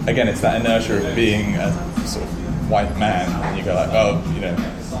 Again, it's that inertia of being a sort of white man, and you go like, oh, you know,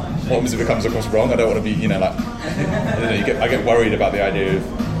 what happens if it comes across wrong? I don't want to be, you know, like, I get worried about the idea of,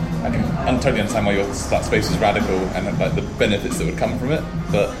 I totally understand why that space is radical and like the benefits that would come from it,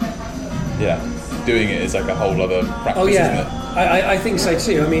 but yeah, doing it is like a whole other practice, isn't it? I think so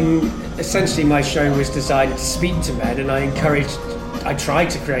too. I mean, essentially my show was designed to speak to men, and I tried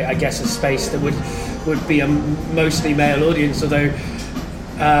to create, I guess, a space that would be a mostly male audience, although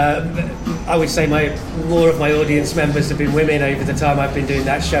I would say more of my audience members have been women over the time I've been doing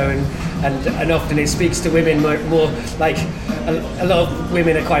that show, and often it speaks to women more like a lot of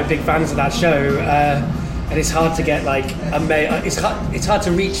women are quite big fans of that show, and it's hard to get like a male. It's hard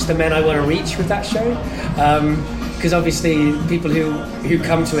to reach the men I want to reach with that show, because obviously people who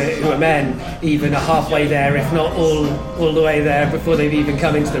come to it who are men even are halfway there, if not all the way there, before they've even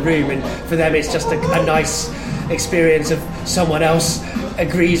come into the room, and for them it's just a nice experience of someone else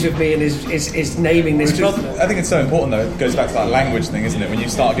agrees with me and is naming this problem. I think it's so important, though. It goes back to that language thing, isn't it? When you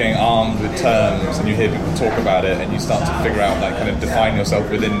start getting armed with terms and you hear people talk about it and you start to figure out, like, kind of define yourself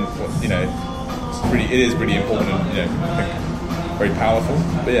within what, you know, it is really important and, you know, I think very powerful.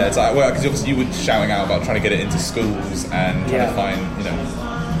 But yeah, it's like, well, because obviously you were shouting out about trying to get it into schools and trying to find, you know.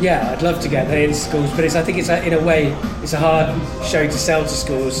 Yeah, I'd love to get that into schools, but I think it's in a way it's a hard show to sell to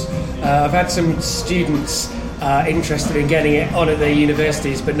schools. I've had some students interested in getting it on at their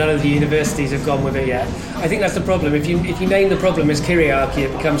universities, but none of the universities have gone with it yet. I think that's the problem. If you name the problem as kyriarchy,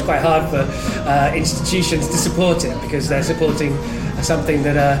 it becomes quite hard for institutions to support it, because they're supporting something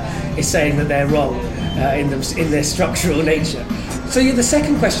that is saying that they're wrong in their structural nature. So the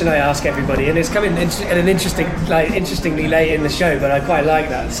second question I ask everybody, and it's coming at an interestingly late in the show, but I quite like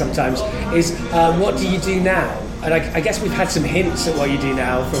that sometimes, is what do you do now? And I guess we've had some hints at what you do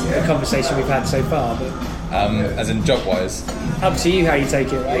now from the conversation we've had so far, but as in job-wise? Up to you how you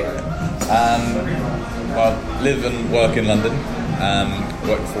take it, right? Well, live and work in London.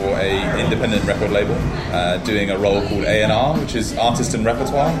 Work for a independent record label, doing a role called A&R, which is artist and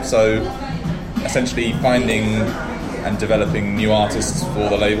repertoire. So essentially finding and developing new artists for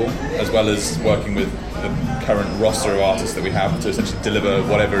the label, as well as working with the current roster of artists that we have to essentially deliver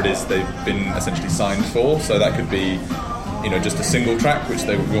whatever it is they've been essentially signed for. So that could be, you know, just a single track which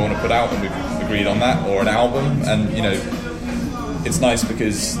we want to put out, and we've agreed on that, or an album. And, you know, it's nice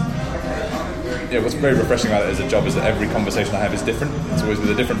because, yeah, what's very refreshing about it as a job is that every conversation I have is different. It's always with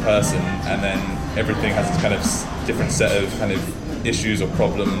a different person, and then everything has this kind of different set of kind of issues or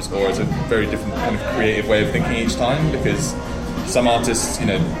problems, or it's a very different kind of creative way of thinking each time, because some artists, you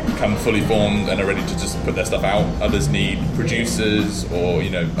know, come fully formed and are ready to just put their stuff out. Others need producers or,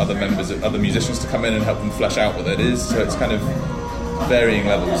 you know, other musicians to come in and help them flesh out what that is. So it's kind of varying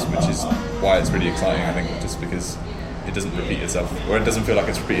levels, which is why it's really exciting, I think, just because it doesn't repeat itself, or it doesn't feel like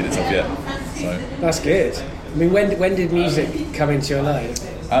it's repeated itself yet. So that's good. I mean, when did music come into your life?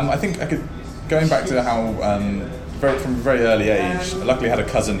 I think going back to how from a very early age, I luckily had a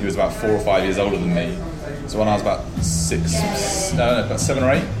cousin who was about 4 or 5 years older than me. So when I was about 7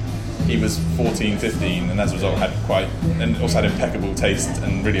 or 8, he was 14, 15, and as a result also had impeccable taste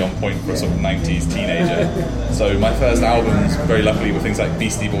and really on point for a sort of 90s teenager. So my first albums, very luckily, were things like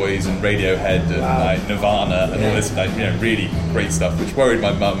Beastie Boys and Radiohead and like Nirvana and all this, like, you know, really great stuff, which worried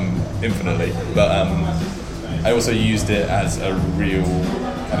my mum infinitely. But I also used it as a real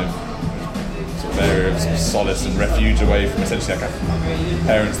kind of area of solace and refuge away from essentially like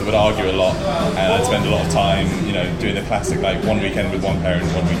parents that would argue a lot, and I'd spend a lot of time, you know, doing the classic like one weekend with one parent,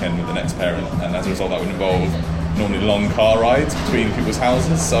 one weekend with the next parent, and as a result that would involve normally long car rides between people's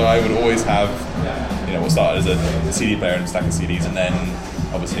houses. So I would always have, what started as a CD player and a stack of CDs, and then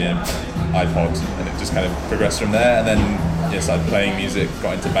obviously an iPod, and it just kind of progressed from there. And then started playing music,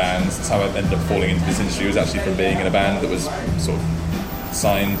 got into bands. That's how I ended up falling into this industry. It was actually from being in a band that was sort of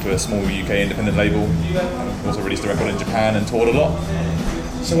signed to a small UK independent label. Also released a record in Japan and toured a lot.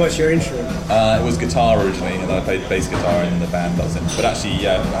 So what's your instrument? It was guitar originally, and then I played bass guitar in the band I was in. But actually,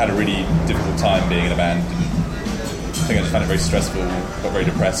 I had a really difficult time being in a band. I think I just found it very stressful, got very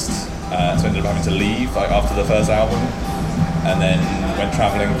depressed. So I ended up having to leave after the first album, and then went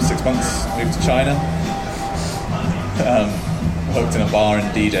travelling for 6 months, moved to China. Worked in a bar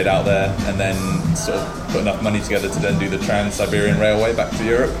and DJ'd out there, and then sort of put enough money together to then do the Trans-Siberian Railway back to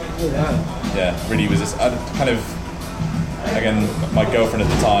Europe. Oh wow. Yeah, really was this kind of, again, my girlfriend at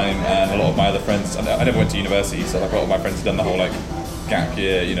the time and a lot of my other friends, I never went to university, so like a lot of my friends had done the whole gap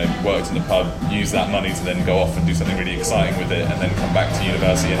year, worked in the pub, used that money to then go off and do something really exciting with it, and then come back to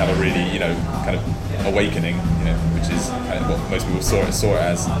university and have a really, kind of awakening, which is kind of what most people saw it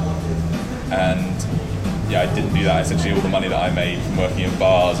as. And I didn't do that. Essentially, all the money that I made from working in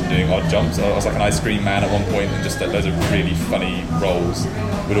bars and doing odd jobs, I was like an ice cream man at one point, and just loads of really funny roles,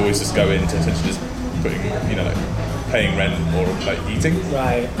 would always just go into essentially just putting, paying rent or eating.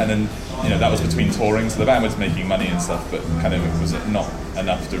 Right. And then, that was between touring, so the band was making money and stuff, but kind of it was not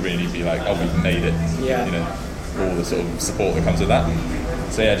enough to really be like, oh, we've made it. Yeah. All the sort of support that comes with that.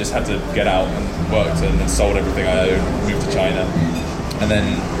 So I just had to get out and worked and then sold everything I owned, moved to China, and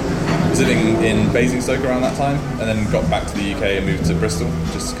then was living in Basingstoke around that time, and then got back to the UK and moved to Bristol,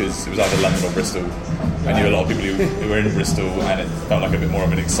 just because it was either London or Bristol. I knew a lot of people who were in Bristol, and it felt like a bit more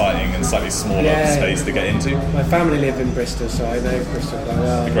of an exciting and slightly smaller space to get into. My family live in Bristol, so I know Bristol quite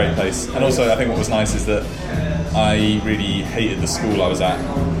well. It's a great place. And also, I think what was nice is that I really hated the school I was at.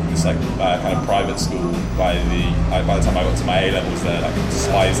 It's like kind of private school. By the time I got to my A-levels there, I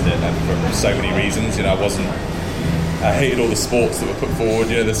despised it, and for so many reasons. I hated all the sports that were put forward,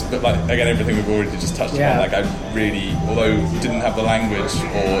 but again, everything we've already just touched upon. I really, although didn't have the language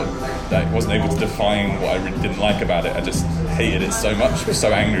or wasn't able to define what I really didn't like about it, I just hated it so much, was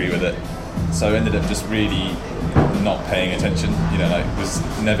so angry with it. So I ended up just really not paying attention, was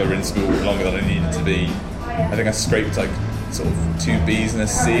never in school longer than I needed to be. I think I scraped sort of 2 B's and a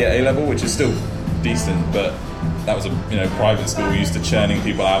C at A-level, which is still decent, but that was a private school used to churning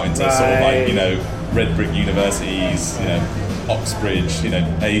people out into sort of red brick universities, Oxbridge,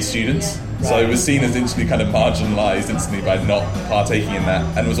 A students. Right. So it was seen as instantly kind of marginalised instantly by not partaking in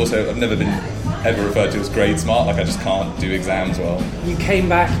that, and was also, I've never been ever referred to as grade smart, I just can't do exams well. You came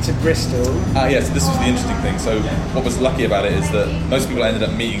back to Bristol. Yes, this was the interesting thing. So what was lucky about it is that most people I ended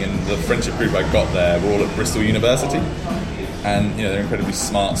up meeting in the friendship group I got there were all at Bristol University. And they're incredibly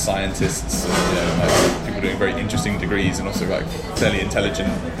smart scientists, and, people doing very interesting degrees, and also fairly intelligent,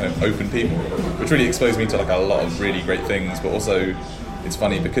 kind of open people, which really exposed me to a lot of really great things. But also, it's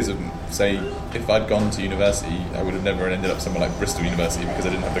funny because of, say, if I'd gone to university, I would have never ended up somewhere like Bristol University because I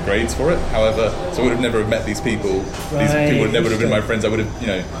didn't have the grades for it. However, so I would have never met these people. Right. These people would never have been my friends. I would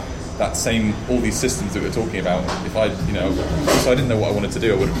have, all these systems that we're talking about, if I, so I didn't know what I wanted to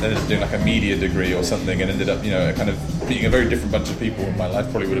do, I would have ended up doing a media degree or something, and ended up, kind of meeting a very different bunch of people in my life.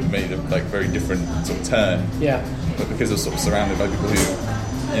 Probably would have made a very different sort of turn. Yeah. But because I was sort of surrounded by people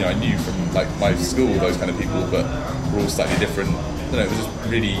who, I knew from my school, those kind of people, but were all slightly different. It was just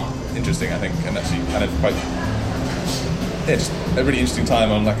really interesting, I think, and actually kind of quite, just a really interesting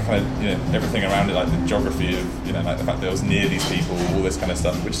time on everything around it, the geography of the fact that I was near these people, all this kind of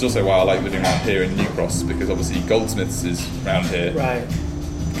stuff, which is also why I like living around here in New Cross, because obviously Goldsmiths is around here. Right.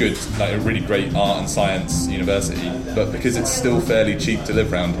 Good, a really great art and science university, but because it's still fairly cheap to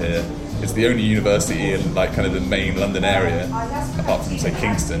live around here, it's the only university in kind of the main London area, apart from say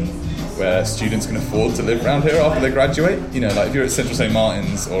Kingston, where students can afford to live around here after they graduate. If you're at Central St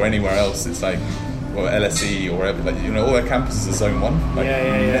Martin's or anywhere else, it's or LSE or whatever, all their campuses are Zone 1.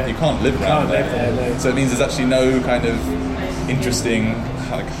 You can't live around there. So it means there's actually no kind of interesting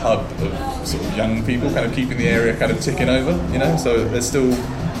hub of sort of young people kind of keeping the area kind of ticking over, So there's still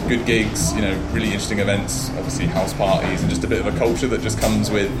good gigs, really interesting events, obviously house parties, and just a bit of a culture that just comes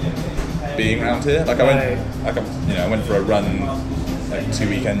with being around here. I went for a run 2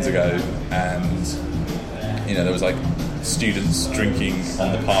 weekends ago, and there was students drinking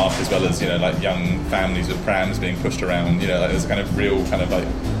on the path, as well as young families with prams being pushed around. There's a kind of real kind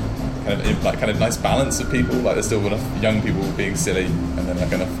of nice balance of people. There's still enough young people being silly, and then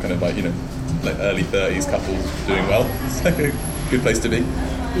enough early 30s couples doing well. It's a good place to be.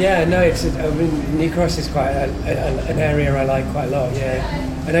 Yeah, no, New Cross is quite an area I like quite a lot. Yeah.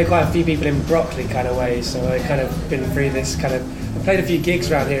 I know quite a few people in Brockley kind of way, so I kind of been through this kind of. I played a few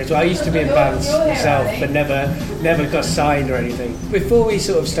gigs around here as well. I used to be in bands myself, but never got signed or anything. Before we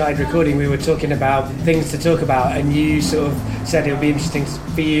sort of started recording, we were talking about things to talk about, and you sort of said it would be interesting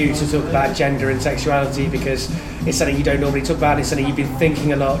for you to talk about gender and sexuality because it's something you don't normally talk about. It's something you've been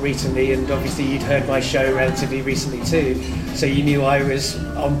thinking a lot recently, and obviously you'd heard my show relatively recently too, so you knew I was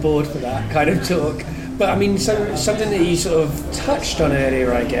on board for that kind of talk. But I mean, something that you sort of touched on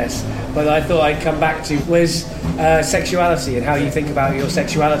earlier, I guess, but I thought I'd come back to was sexuality and how you think about your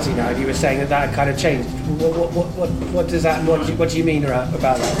sexuality now. You were saying that had kind of changed. What does that? What do you mean about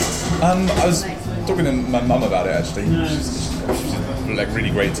that? I was talking to my mum about it actually. She's like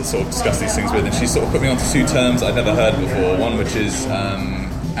really great to sort of discuss these things with, and she sort of put me onto two terms I'd never heard before. One which is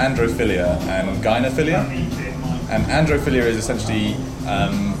androphilia and gynophilia. And androphilia is essentially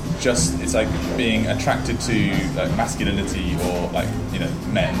it's like being attracted to like masculinity or like, you know,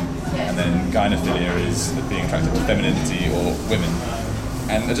 men, and then gynophilia is being attracted to femininity or women.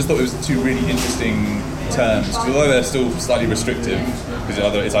 And I just thought it was two really interesting terms, because although they're still slightly restrictive, because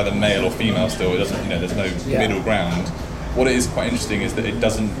it's either male or female still, it doesn't, you know, there's no middle ground. What it is quite interesting is that it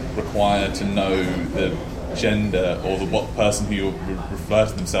doesn't require to know the gender or what person who you refer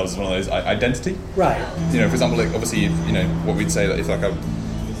to themselves as one of those identity. Right. You know, for example, like obviously, you know, what we'd say that if like a,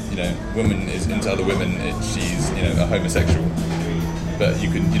 you know, woman is into other women, she's, you know, a homosexual. But you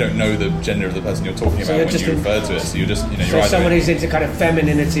don't know the gender of the person you're talking about when you refer to it. So you're just, you know, you're so someone who's into kind of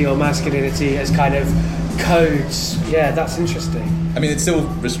femininity or masculinity as kind of codes. Yeah, that's interesting. I mean, it's still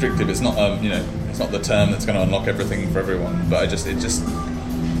restrictive. It's not, you know, it's not the term that's going to unlock everything for everyone. But it just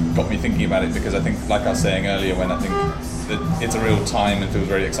got me thinking about it, because I think, like I was saying earlier, when I think that it's a real time and feels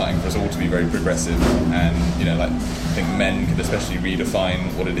very exciting for us all to be very progressive, and, you know, like, I think men could especially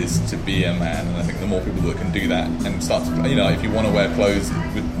redefine what it is to be a man, and I think the more people that can do that and start to, you know, like if you want to wear clothes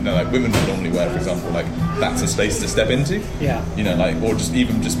with, you know, like women would normally wear, for example, like that's a space to step into. Yeah. You know, like, or just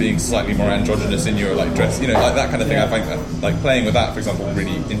even just being slightly more androgynous in your like dress, you know, like that kind of thing. I find that, like, playing with that, for example,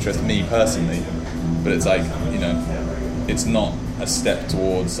 really interests me personally. But it's like, you know, it's not a step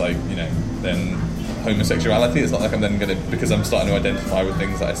towards, like, you know, then homosexuality. It's not like I'm then going to, because I'm starting to identify with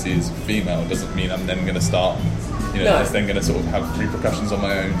things that I see as female, doesn't mean I'm then going to start, you know, it's then going to sort of have repercussions on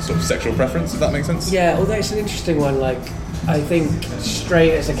my own sort of sexual preference, if that makes sense. Yeah, although it's an interesting one. Like, I think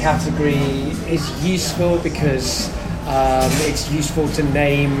straight as a category is useful because it's useful to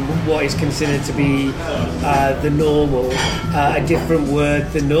name what is considered to be the normal, a different word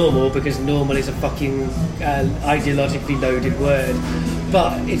than normal, because normal is a fucking ideologically loaded word.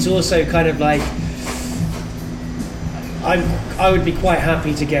 But it's also kind of like, I would be quite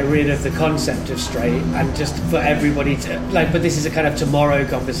happy to get rid of the concept of straight and just for everybody to, like, but this is a kind of tomorrow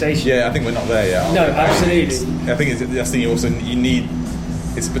conversation. Yeah, I think we're not there yet. No, absolutely. I think that's the thing you need.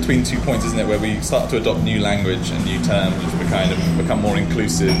 It's between 2 points, isn't it, where we start to adopt new language and new terms, which kind of become more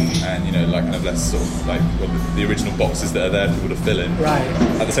inclusive and, you know, like kind of less sort of like the original boxes that are there for people to fill in. Right.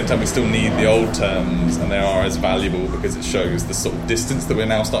 At the same time, we still need the old terms, and they are as valuable because it shows the sort of distance that we're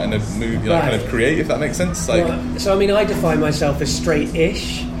now starting to move, like, kind of create, if that makes sense. Like, well, so I mean, I define myself as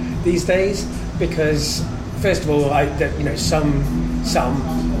straight-ish these days because, first of all, some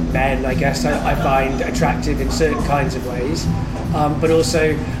men, I guess, I find attractive in certain kinds of ways. But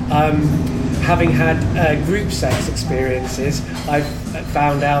also, having had group sex experiences, I've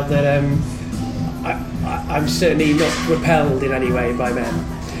found out that I'm certainly not repelled in any way by men.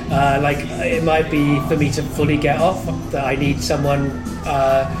 Like, it might be for me to fully get off that I need someone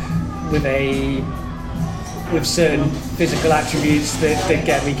with certain physical attributes that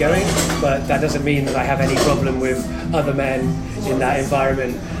get me going, but that doesn't mean that I have any problem with other men in that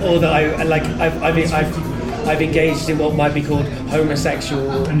environment, or that I've engaged in what might be called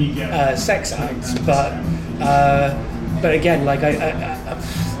homosexual sex acts, but again, like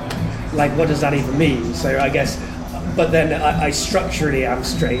like what does that even mean? So I guess, but then I structurally am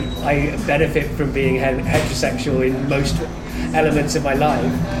straight. I benefit from being heterosexual in most elements of my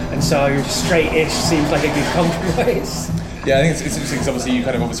life, and so straight-ish seems like a good compromise. Yeah, I think it's interesting because obviously you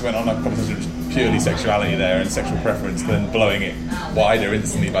kind of obviously went on a conversation of purely sexuality there and sexual preference, then blowing it wider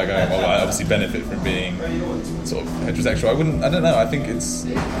instantly by going, well, I obviously benefit from being sort of heterosexual. I don't know, I think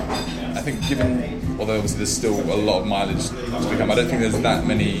given, although obviously there's still a lot of mileage to become, I don't think there's that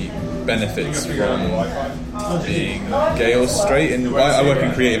many benefits from being gay or straight. And I work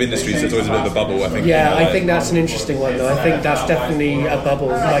in creative industries, so it's always a bit of a bubble, I think. Yeah, I think that's an interesting one, though. I think that's definitely a bubble,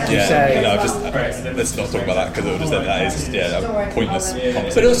 like you say. No, let's not talk about that, because that is a pointless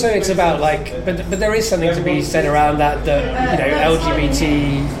conversation. But also it's about, like, but there is something to be said around that, you know,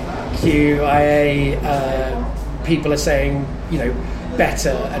 LGBTQIA people are saying, you know, better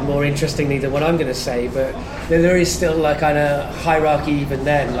and more interestingly than what I'm going to say, but there is still a kind of hierarchy even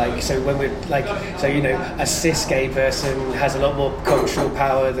then. Like, so when we're like, so you know, a cis gay person has a lot more cultural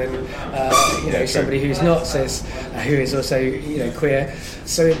power than you know, somebody who's not cis, who is also, you know, queer.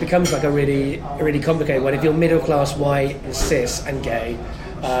 So it becomes like a really complicated one. If you're middle class, white, and cis and gay,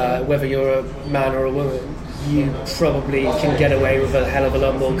 whether you're a man or a woman, you probably can get away with a hell of a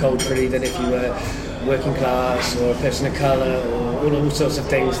lot more culturally than if you were working class or a person of colour or all sorts of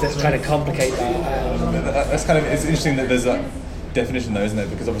things that kind of complicate that. That's kind of, it's interesting that there's that definition though, isn't it?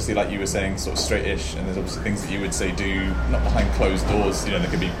 Because obviously, like you were saying, sort of straight-ish, and there's obviously things that you would say do not behind closed doors. You know,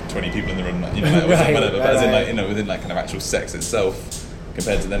 there could be 20 people in the room, you know, like, whatever. But as in, like, you know, within like kind of actual sex itself,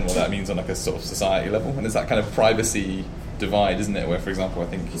 compared to then what that means on like a sort of society level, and there's that kind of privacy divide, isn't it? Where, for example, I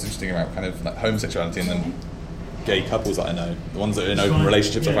think it's interesting about kind of like homosexuality and then gay couples that I know, the ones that are in open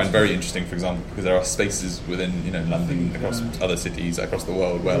relationships, I find very interesting, for example, because there are spaces within, you know, London, across other cities, across the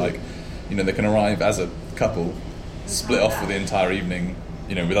world, where, like, you know, they can arrive as a couple, split off for the entire evening,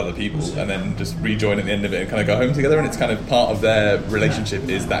 you know, with other people, and then just rejoin at the end of it and kind of go home together, and it's kind of part of their relationship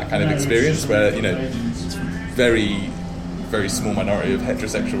is that kind of experience where, you know, it's very small minority of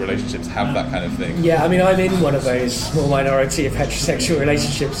heterosexual relationships have that kind of thing. Yeah, I mean, I'm in one of those small minority of heterosexual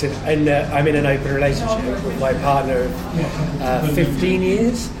relationships, and I'm in an open relationship with my partner of 15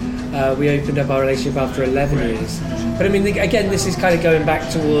 years. We opened up our relationship after 11 years. But I mean, again, this is kind of going back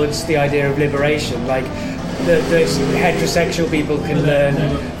towards the idea of liberation, like the heterosexual people can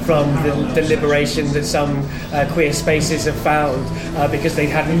learn from the liberation that some queer spaces have found because they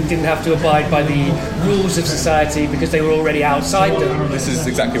didn't have to abide by the rules of society because they were already outside them. This is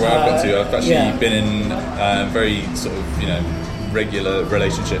exactly where I've got to. I've actually been in very sort of, you know, regular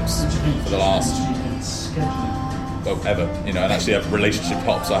relationships for the last, well, ever, you know, and actually have relationship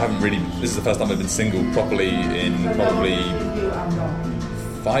hops. I haven't really, this is the first time I've been single properly in probably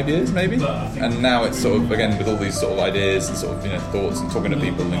 5 years maybe, and now it's sort of, again, with all these sort of ideas and sort of, you know, thoughts and talking to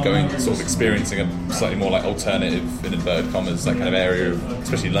people and going, sort of experiencing a slightly more like alternative, in inverted commas, like kind of area of,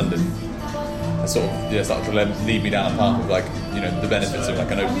 especially London, and sort of, started to lead me down a path of, like, you know, the benefits of like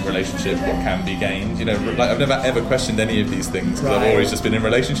an open relationship, what can be gained, you know, like I've never ever questioned any of these things because I've always just been in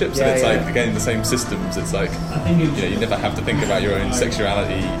relationships, and it's like, again, the same systems, it's like, you know, you never have to think about your own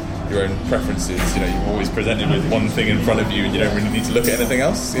sexuality, your own preferences, you know, you're always presented with one thing in front of you and you don't really need to look at anything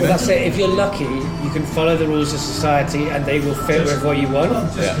else, you know? That's it. If you're lucky, you can follow the rules of society and they will fit with what you want.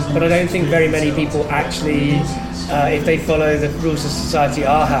 But I don't think very many people actually, if they follow the rules of society,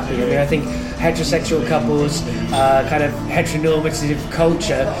 are happy. I mean, I think heterosexual couples, kind of heteronormative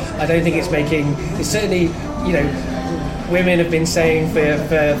culture, I don't think it's certainly, you know, women have been saying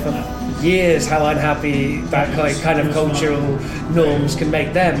for years how unhappy that kind of cultural norms can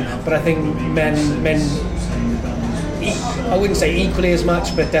make them, but I think men I wouldn't say equally as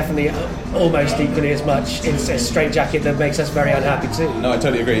much, but definitely almost equally as much. It's a straitjacket that makes us very unhappy too. No, I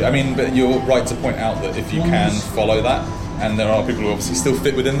totally agree. I mean, but you're right to point out that if you can follow that, and there are people who obviously still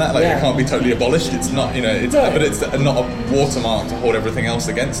fit within that, like, it can't be totally abolished. It's not, you know, it's but it's not a watermark to hold everything else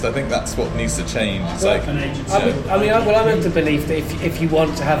against. I think that's what needs to change. It's like, I'm of the belief that if you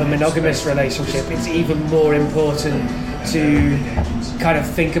want to have a monogamous relationship, it's even more important to kind of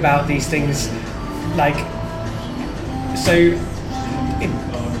think about these things, like, so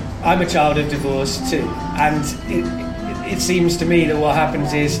I'm a child of divorce too, and it seems to me that what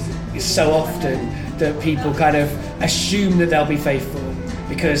happens is so often that people kind of assume that they'll be faithful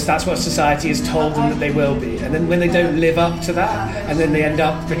because that's what society has told them that they will be, and then when they don't live up to that, and then they end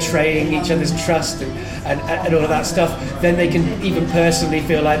up betraying each other's trust and all of that stuff, then they can even personally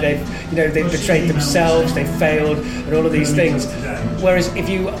feel like they've betrayed themselves, they've failed, and all of these things. Whereas if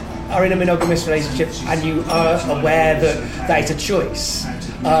you are in a monogamous relationship and you are aware that it's a choice,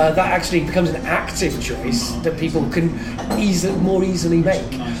 that actually becomes an active choice that people can more easily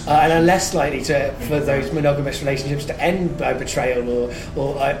make, and are less likely for those monogamous relationships to end by betrayal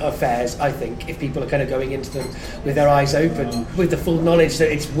or affairs, I think, if people are kind of going into them with their eyes open, with the full knowledge that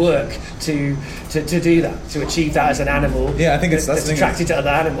it's work to do that, to achieve that as an animal. Yeah, I think that's attracted to other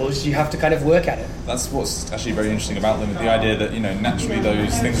animals. You have to kind of work at it. That's what's actually very interesting about them, the idea that, you know, naturally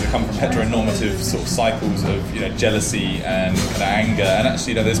those things that come from heteronormative sort of cycles of, you know, jealousy and kind of anger, and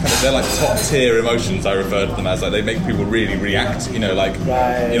actually, you know, there's kind of, they're like top tier emotions, I refer to them as, like, they make people really react, you know, like,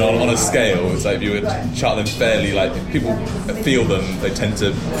 you know, on a scale, it's like if you would chart them fairly, like, people feel them, they tend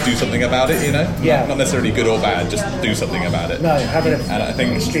to do something about it, you know? Not necessarily good or bad, just do something about it. No, having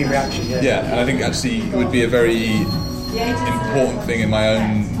an extreme reaction, and I think actually it would be a very important thing in my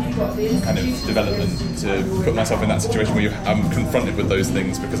own kind of development to put myself in that situation where I'm confronted with those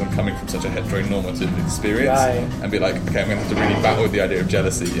things because I'm coming from such a heteronormative experience, and be like, okay, I'm going to have to really battle with the idea of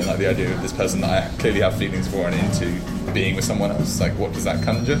jealousy and like the idea of this person that I clearly have feelings for and into being with someone else. Like, what does that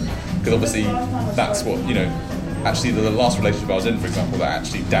conjure? Because obviously that's what, you know, actually the last relationship I was in, for example, that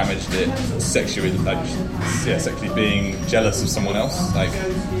actually damaged it sexually, sexually being jealous of someone else. Like,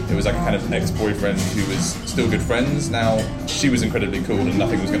 it was like a kind of ex-boyfriend who was still good friends. Now, she was incredibly cool and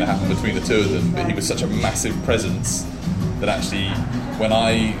nothing was going to happen between the two of them, but he was such a massive presence that actually when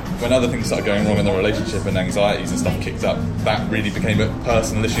other things started going wrong in the relationship and anxieties and stuff kicked up, that really became a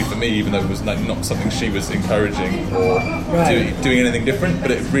personal issue for me, even though it was like not something she was encouraging or doing anything different,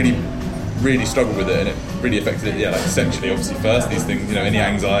 but it really struggled with it, and it really affected it, like sexually, obviously first, these things, you know, any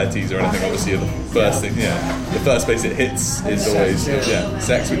anxieties or anything, obviously the first thing, the first place it hits is always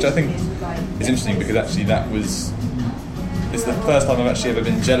sex, which I think is interesting because actually it's the first time I've actually ever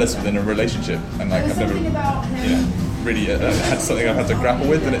been jealous within a relationship, and like I've never, really had something I've had to grapple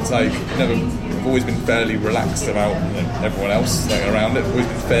with, and it's like I've always been fairly relaxed about everyone else like around it. I've always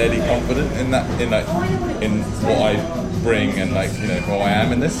been fairly confident in that, in what I bring and who I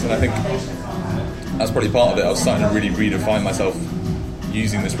am in this, and I think that's probably part of it. I was starting to really redefine myself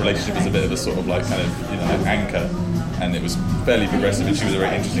using this relationship as a bit of a sort of like kind of anchor, and it was fairly progressive, and she was a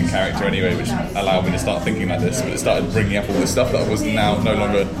very interesting character anyway, which allowed me to start thinking like this, but it started bringing up all this stuff that I was now no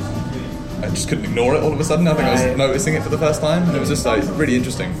longer, I just couldn't ignore it all of a sudden. I think I was noticing it for the first time, and it was just like really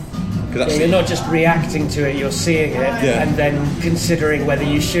interesting. Actually, you're not just reacting to it, you're seeing it and then considering whether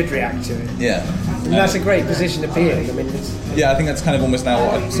you should react to it. And that's a great position to be in. I mean, I think that's kind of almost now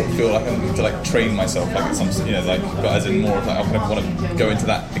what I sort of feel like I need to like train myself, like it's some, but as in more of like I kind of want to go into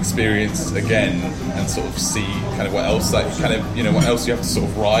that experience again and sort of see kind of what else, what else you have to sort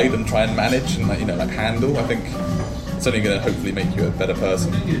of ride and try and manage and handle. I think it's only going to hopefully make you a better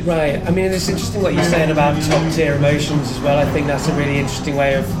person. Right. I mean, it's interesting what you're saying about top tier emotions as well. I think that's a really interesting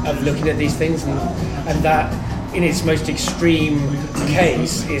way of looking at these things, and that in its most extreme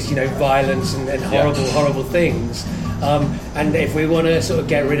case is violence and horrible things. And if we want to sort of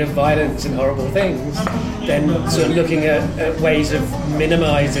get rid of violence and horrible things, then sort of looking at ways of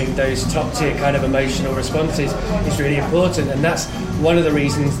minimising those top tier kind of emotional responses is really important. And that's one of the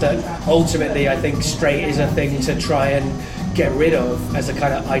reasons that ultimately I think straight is a thing to try and get rid of as a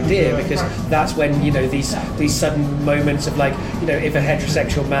kind of idea, because that's when these sudden moments of if a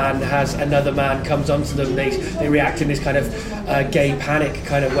heterosexual man has another man comes onto them, they react in this kind of gay panic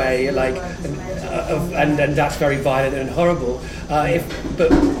kind of way, and that's very violent and horrible.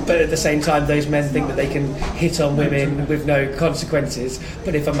 But at the same time, those men think that they can hit on women with no consequences.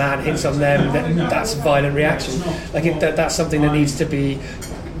 But if a man hits on them, that's a violent reaction. That's something that needs to be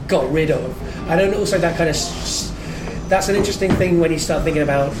got rid of. And then also that kind of that's an interesting thing when you start thinking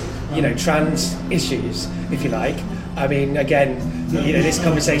about trans issues, if you like. I mean, again, this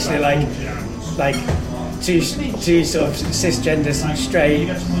conversation like two sort of cisgender straight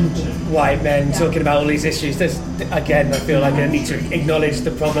white men talking about all these issues. There's, again, I feel like I need to acknowledge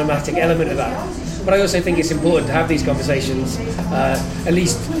the problematic element of that. But I also think it's important to have these conversations, at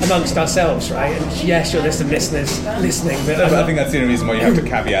least amongst ourselves, right? And yes, you'll listen, listeners listening. But I think that's the only reason why you have to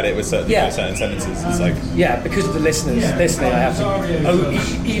caveat it with certain sentences. It's because of the listeners listening, I have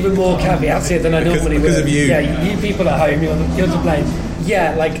to even more caveats here than I normally would. Because of you. Yeah, you people at home, you're to blame.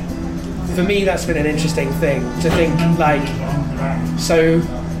 Yeah, for me, that's been an interesting thing to think, so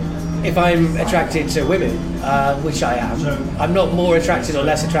if I'm attracted to women, which I am, I'm not more attracted or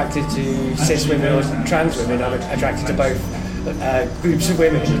less attracted to cis women or trans women. I'm attracted to both groups of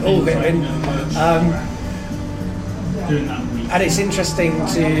women, all women. And it's interesting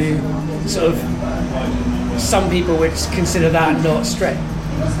to sort of, some people would consider that not straight,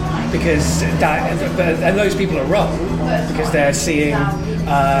 because and those people are wrong, because they're seeing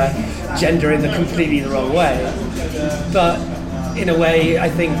gender in completely the wrong way. But in a way, I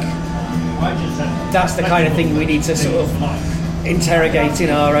think that's the kind of thing we need to sort of interrogate in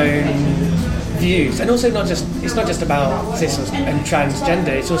our own views. And also it's not just about cis and transgender,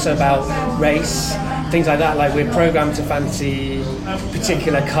 it's also about race, things like that. We're programmed to fancy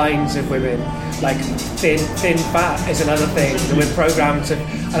particular kinds of women, thin fat is another thing that we're programmed to.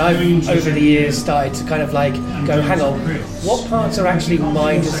 And I've over the years started to kind of go, hang on, what parts are actually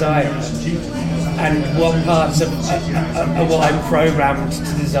my desire and what parts are what I'm programmed to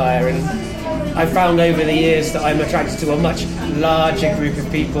desire? And I found over the years that I'm attracted to a much larger group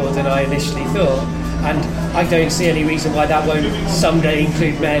of people than I initially thought, and I don't see any reason why that won't someday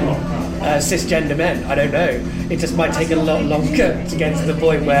include men, cisgender men. I don't know. It just might take a lot longer to get to the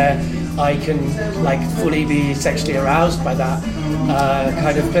point where I can fully be sexually aroused by that.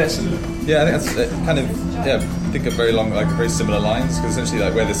 kind of person. Yeah, I think that's kind of I think very similar lines, because essentially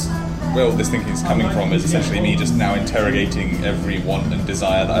where all this thinking is coming from is essentially me just now interrogating every want and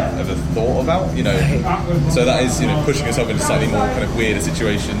desire that I've ever thought about, you know. So that is, you know, pushing yourself into slightly more kind of weirder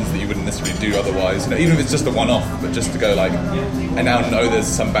situations that you wouldn't necessarily do otherwise, you know, even if it's just a one-off, but just to go like, I now know there's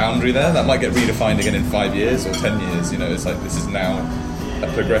some boundary there that might get redefined again in 5 years or 10 years, you know. It's like, this is now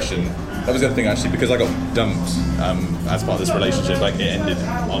a progression. That was the other thing, actually, because I got dumped as part of this relationship. Like, it ended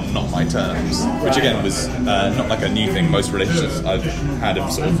on not my terms, which again was not like a new thing. Most relationships I've had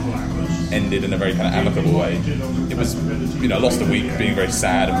have sort of ended in a very kind of amicable way. It was, you know, I lost a week being very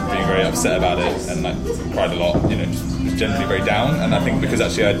sad and being very upset about it, and like cried a lot, you know, just was generally very down. And I think because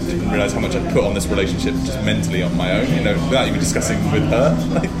actually I didn't realise how much I'd put on this relationship just mentally on my own, you know, without even discussing with her.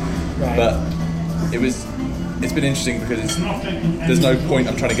 But it's been interesting because there's no point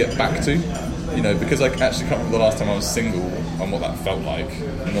I'm trying to get back to, you know, because I actually can't remember the last time I was single and what that felt like,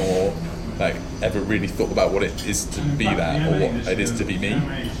 nor like ever really thought about what it is to be that or what it is to be me.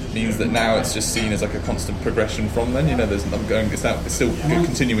 Means that now it's just seen as like a constant progression from then, you know. It's still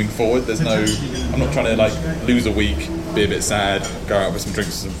continuing forward. I'm not trying to like lose a week, be a bit sad, go out with some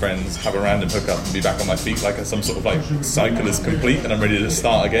drinks with some friends, have a random hookup and be back on my feet like some sort of like cycle is complete and I'm ready to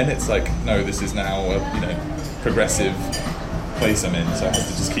start again. It's like, no, this is now a, you know, progressive place I'm in, so I have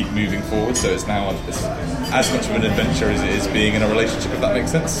to just keep moving forward. So it's now as much of an adventure as it is being in a relationship, if that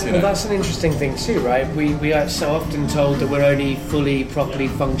makes sense. You know? Well, that's an interesting thing too, right? We are so often told that we're only fully, properly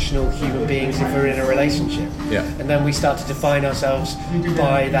functional human beings if we're in a relationship. Yeah. And then we start to define ourselves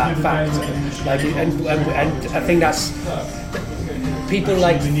by that fact. Like, and I think that's. People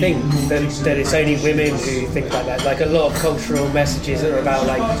like to think that it's only women who think like that. Like, a lot of cultural messages are about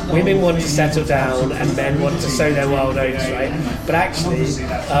like women want to settle down and men want to sow their wild oats, right? But actually,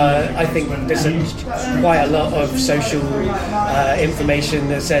 I think there's quite a lot of social information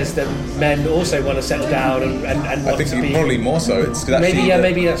that says that men also want to settle down and want to be. I think probably more so. It's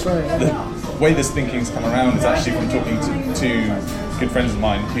maybe that's right. The way this thinking's come around is actually from talking to two good friends of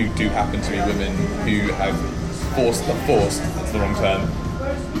mine who do happen to be women who have forced, that's the wrong term,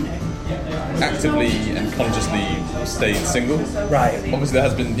 actively and consciously stayed single. Right. Obviously there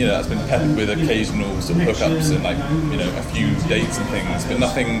has been, you know, that's been peppered with occasional sort of hookups and like, you know, a few dates and things, but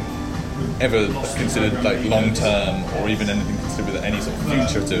nothing ever considered like long term or even anything considered with any sort of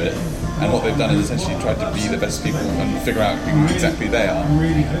future to it. And what they've done is essentially tried to be the best people and figure out who exactly they are.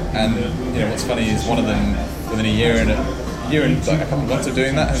 And, you know, what's funny is one of them, within a year and like a couple of months of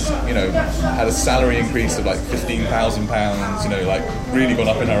doing that, has, you know, had a salary increase of like £15,000, you know, like really gone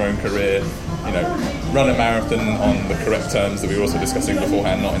up in her own career, you know, run a marathon on the correct terms that we were also discussing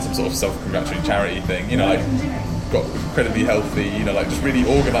beforehand, not in some sort of self-congratulatory charity thing, you know, like got incredibly healthy, you know, like just really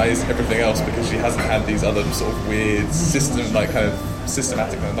organised everything else because she hasn't had these other sort of weird systematic kind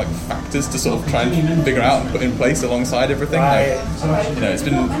of like factors to sort of try and figure out and put in place alongside everything. Right. Like, you know, it's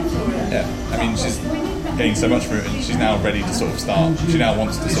been, I mean, she's gained so much from it, and she's now ready to sort of start. She now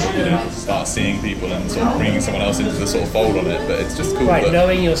wants to sort of, you know, start seeing people and sort of bringing someone else into the sort of fold on it. But it's just cool. Right,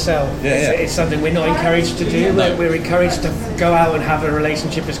 knowing yourself. It's something we're not encouraged to do. No. We're encouraged to go out and have a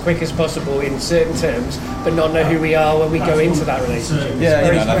relationship as quick as possible in certain terms, but not know who we are when we go into that relationship. Yeah,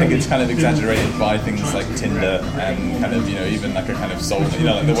 you know, and I think it's kind of exaggerated by things like Tinder and kind of, you know, even like a kind of soul, you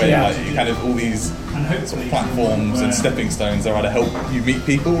know, like the way like you kind of all these sort of platforms and stepping stones are to help you meet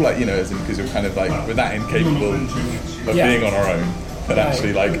people, like, you know, as in because you're kind of like we're that incapable of being on our own. But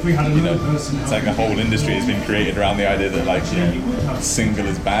actually, like, you know, it's like a whole industry has been created around the idea that, like, you know, single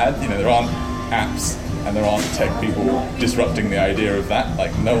is bad. You know, there aren't apps and there aren't tech people disrupting the idea of that.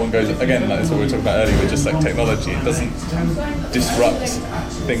 Like, no one goes, again, like that's what we were talking about earlier with just like technology. It doesn't disrupt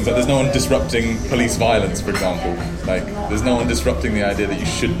things. Like, there's no one disrupting police violence, for example. Like, there's no one disrupting the idea that you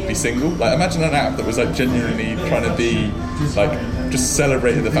should be single. Like, imagine an app that was like genuinely trying to be like just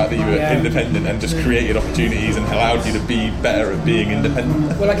celebrated the fact that you were independent and just created opportunities and allowed you to be better at being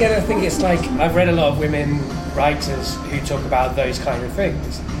independent. Well, again, I think it's like I've read a lot of women writers who talk about those kind of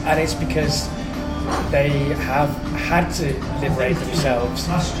things, and it's because they have had to liberate themselves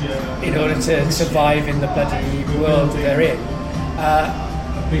in order to survive in the bloody world that they're in.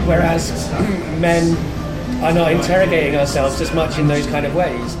 Whereas men are not interrogating ourselves as much in those kind of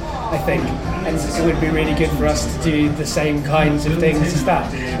ways, I think. And it would be really good for us to do the same kinds of things as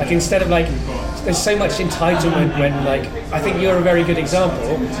that. Like, instead of like, there's so much entitlement when, like, I think you're a very good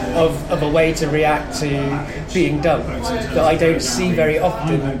example of a way to react to being dumped that I don't see very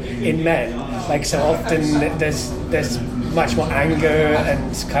often in men. Like, so often there's much more anger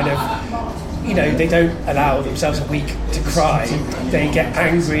and kind of, you know, they don't allow themselves a week to cry. They get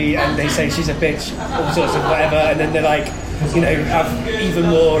angry and they say she's a bitch, all sorts of whatever, and then they're like, have even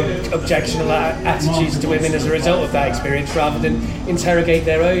more objectionable attitudes to women as a result of that experience, rather than interrogate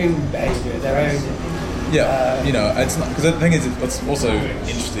their own behaviour, their own. It's not, because the thing is, what's also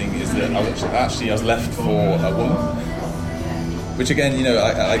interesting is that I was left for a woman, which again,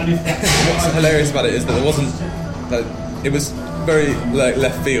 what's hilarious about it is that there wasn't, it was very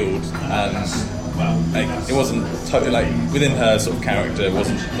left field, and it wasn't totally within her sort of character. It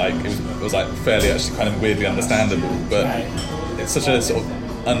wasn't it was fairly actually kind of weirdly understandable, but it's such a sort of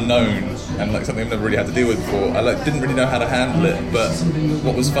unknown and something I've never really had to deal with before. I didn't really know how to handle it, but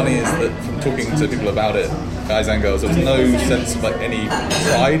what was funny is that from talking to people about it, guys and girls, there was no sense of any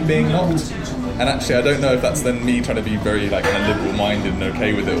pride being knocked. And actually, I don't know if that's then me trying to be very liberal-minded and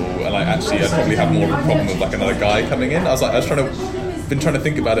okay with it, or actually I'd probably have more of a problem with another guy coming in. I was been trying to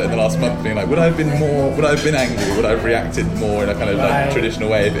think about it in the last month, being would I have been angry, would I have reacted more in a kind of traditional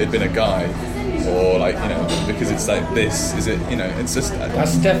way if it had been a guy? Or because it's this, is it, it's just...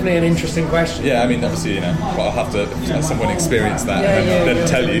 That's definitely an interesting question. Yeah, I mean, obviously, but I'll have to at some point experience that and then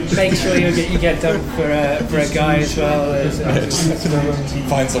tell you. Make sure you get done for a guy as well.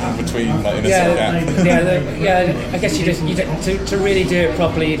 Find someone between, in a I guess to really do it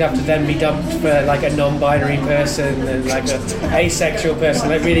properly, you'd have to then be dumped for a non-binary person and an asexual person.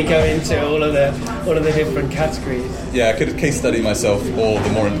 Really go into all of the different categories. Yeah, I could case study myself, or the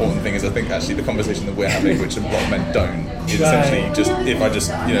more important thing is I think actually the conversation that we're having, which a lot of men don't, is essentially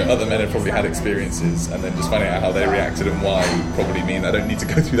other men have probably had experiences, and then just finding out how they reacted and why would probably mean I don't need to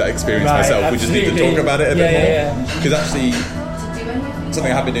go through that experience myself. Absolutely. We just need to talk about it a bit more. Because actually,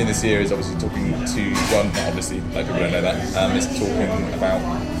 something I have been doing this year is obviously talking to, obviously, people don't know that, is talking about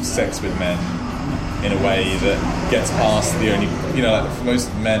sex with men in a way that gets past the only, for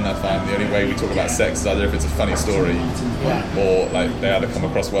most men I find the only way we talk about sex is either if it's a funny story or they either come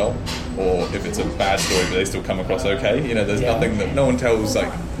across well, or if it's a bad story but they still come across okay. There's nothing that no one tells,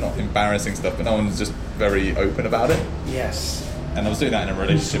 not embarrassing stuff, but no one's just very open about it. Yes. And I was doing that in a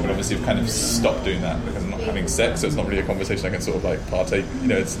relationship, but obviously I've kind of stopped doing that because I'm not having sex, so it's not really a conversation I can sort of partake.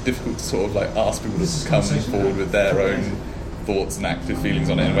 It's difficult to sort of ask people to come forward with their own thoughts and active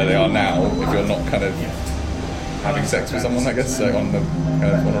feelings on it and where they are now if you're not kind of having sex with someone, I guess, on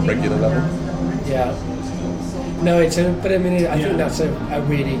a regular level. Yeah. No, I think that's a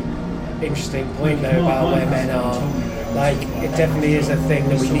really interesting point though about where men are. It definitely is a thing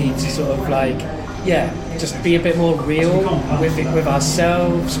that we need to sort of just be a bit more real with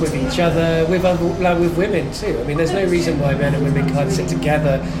ourselves, with each other, with women too. I mean, there's no reason why men and women can't sit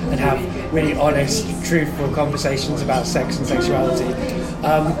together and have really honest, truthful conversations about sex and sexuality.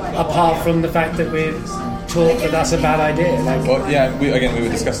 Apart from the fact that we're taught that that's a bad idea. We were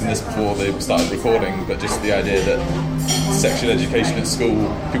discussing this before they started recording, but just the idea that sexual education at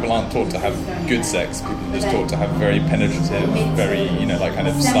school, people aren't taught to have good sex. People are just taught to have very penetrative, very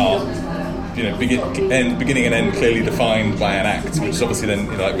start. Beginning and end clearly defined by an act, which is obviously then,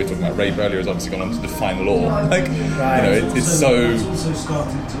 we were talking about rape earlier, has obviously gone on to define law. It's so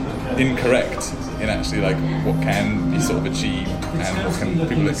incorrect in actually what can be sort of achieved and what can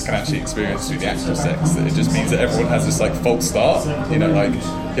people can actually experience through the act of sex. That it just means that everyone has this false start. You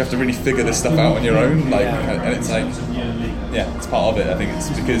have to really figure this stuff out on your own. And it's it's part of it. I think it's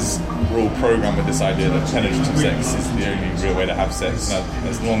because we're all programmed with this idea that penetrative sex is the only real way to have sex. And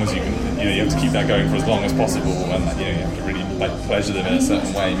as long as you can, you have to keep that going for as long as possible, and you have to really pleasure them in a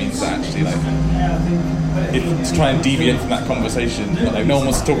certain way. It means that actually to try and deviate from that conversation, no one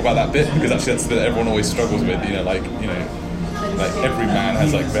wants to talk about that bit because actually that's the bit that everyone always struggles with. Every man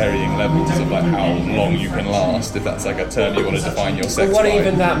has varying levels of how long you can last, if that's a term you want to define your sex. But what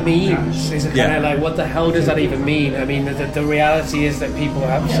even that means is kind of what the hell does that even mean? I mean, the reality is that people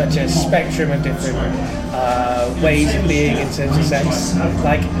have such a spectrum of different ways of being in terms of sex.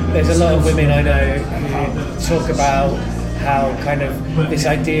 There's a lot of women I know who talk about how kind of this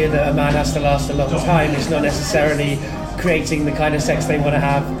idea that a man has to last a long time is not necessarily creating the kind of sex they want to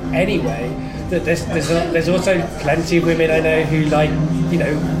have anyway. That there's also plenty of women I know who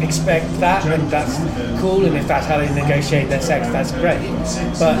expect that, and that's cool, and if that's how they negotiate their sex, that's great.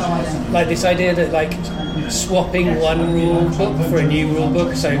 But this idea that swapping one rule book for a new rule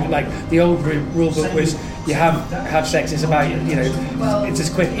book, so the old rule book was you have sex, it's about it's as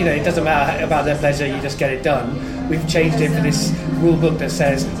quick, it doesn't matter about their pleasure, you just get it done. We've changed it for this rule book that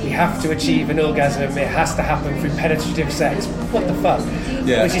says we have to achieve an orgasm, it has to happen through penetrative sex. What the fuck?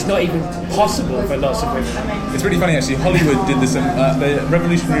 Yeah. Which is not even possible for lots of women. It's really funny actually. Hollywood did this. The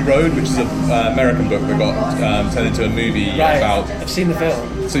Revolutionary Road, which is an American book that got turned into a movie about. I've seen the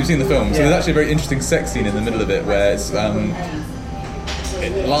film. So you've seen the film. Yeah. So there's actually a very interesting sex scene in the middle of it where it's,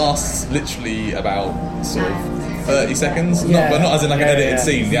 it lasts literally about sort of 30 seconds, but not as in like an edited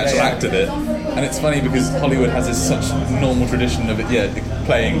scene, the actual act of it. And it's funny because Hollywood has this such normal tradition of it,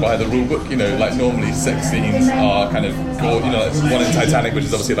 playing by the rule book. You know, like normally sex scenes are kind of, like one in Titanic, which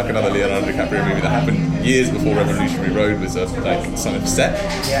is obviously like another Leonardo DiCaprio movie that happened years before Revolutionary Road was like some of set.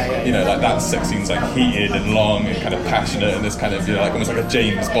 You know, like that sex scene's like heated and long and kind of passionate and this kind of, like almost like a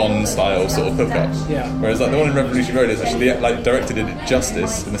James Bond style sort of hookup. Whereas like the one in Revolutionary Road is actually like directed it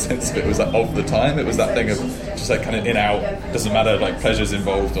justice in the sense of it was like of the time. It was that thing of just like kind of in out, doesn't matter like pleasure's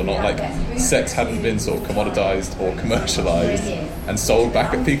involved or not. Like sex hadn't been sort of commoditized or commercialized and sold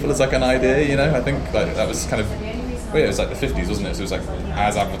back at people as like an idea. I think like that was kind of. It was like the 50s, wasn't it? So it was like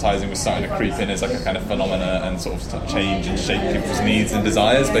as advertising was starting to creep in as like a kind of phenomena and sort of change and shape people's needs and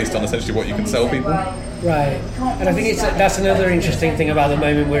desires based on essentially what you can sell people. Right, and I think that's another interesting thing about the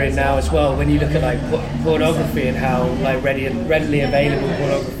moment we're in now as well. When you look at like pornography and how like readily available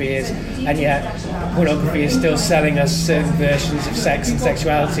pornography is, and yet pornography is still selling us certain versions of sex and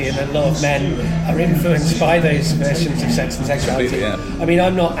sexuality, and a lot of men are influenced by those versions of sex and sexuality. I mean,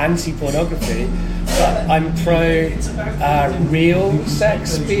 I'm not anti-pornography, but I'm pro real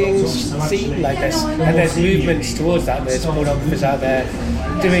sex being seen like this, and there's movements towards that. There's pornographers out there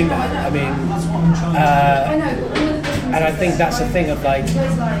doing that. I mean, and I think that's the thing of like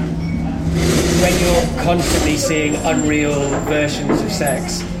when you're constantly seeing unreal versions of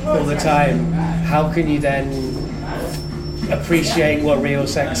sex all the time, how can you then appreciate what real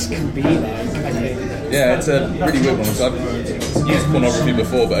sex can be like? I think. Yeah, it's a really weird one. I've used pornography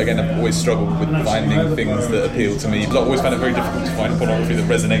before, but again, I've always struggled with finding things that appeal to me. I've always found it very difficult to find pornography that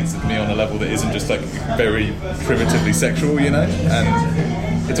resonates with me on a level that isn't just like very primitively sexual,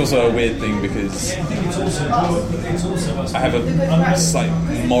 And it's also a weird thing because I have a slight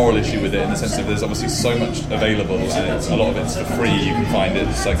moral issue with it in the sense that there's obviously so much available, and a lot of it's for free. You can find it.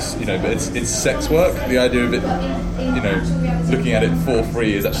 It's like but it's sex work. The idea of it, looking at it for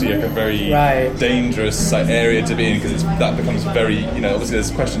free is actually like a very dangerous area to be in because that becomes very, obviously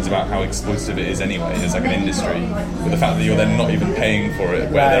there's questions about how exploitative it is anyway as like an industry, but the fact that you're then not even paying for it,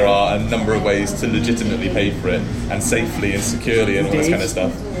 where there are a number of ways to legitimately pay for it and safely and securely and all this kind of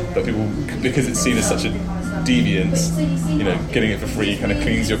stuff, but people, because it's seen as such a deviance, getting it for free kind of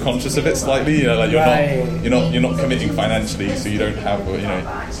cleans your conscience of it slightly. Like you're not committing financially, so you don't have,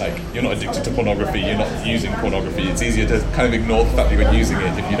 you're not addicted to pornography. You're not using pornography. It's easier to kind of ignore the fact that you're using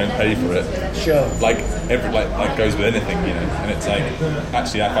it if you don't pay for it. Sure. Like goes with anything, and it's like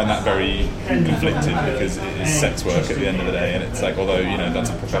actually I find that very conflicted because it is sex work at the end of the day, and it's like although that's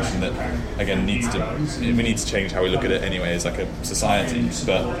a profession that again we need to change how we look at it anyway as like a society,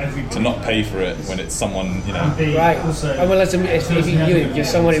 but to not pay for it when it's someone. Right. Well, if you're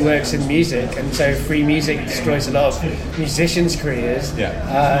someone who works in music, and so free music destroys a lot of musicians' careers.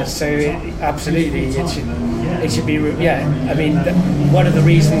 So absolutely, it should be. I mean, one of the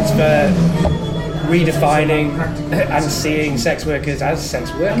reasons for redefining and seeing sex workers as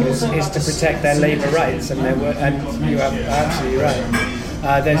sex workers is to protect their labour rights and their work. And you are absolutely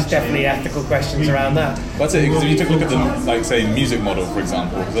right. There's definitely ethical questions around that. That's it, because if you take a look at the, say, music model, for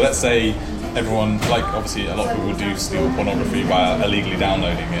example, so let's say everyone, obviously a lot of people do steal pornography by illegally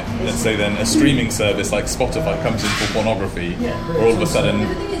downloading it. Let's say then a streaming service like Spotify comes in for pornography, where all of a sudden,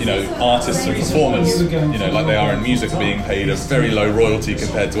 artists and performers, like they are in music, are being paid a very low royalty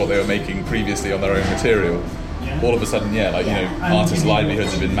compared to what they were making previously on their own material. All of a sudden, artists'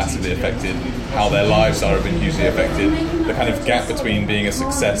 livelihoods have been massively affected, how their lives have been hugely affected, the kind of gap between being a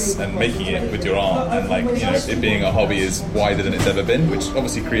success and making it with your art and it being a hobby is wider than it's ever been, which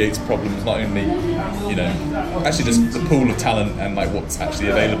obviously creates problems. Not only, actually just the pool of talent and what's actually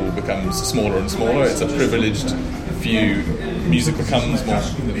available becomes smaller and smaller. It's a privileged few.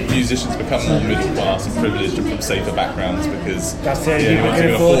 Musicians become more middle class and privileged and from safer backgrounds because you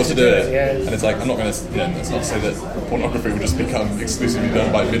can afford to do it. And it's like, I'm not going to, it's not to say that pornography will just become exclusively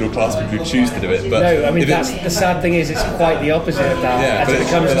done by middle class people who choose to do it. But no, I mean, the sad thing is it's quite the opposite of that. As it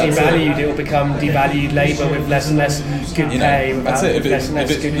becomes devalued, it will become devalued labour with less and less good pay. That's it.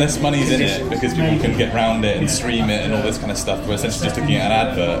 If less money's in it because people can get around it and stream it and all this kind of stuff, we're essentially just looking at an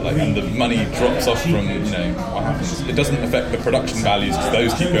advert, and the money drops off from, what happens. It doesn't affect the production values because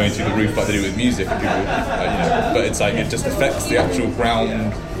those keep going through the roof like they do with music and people, but it's it just affects the actual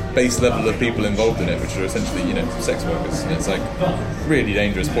ground base level of people involved in it, which are essentially, sex workers. And it's really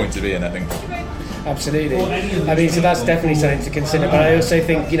dangerous point to be in, I think. Absolutely. I mean, so that's definitely something to consider. But I also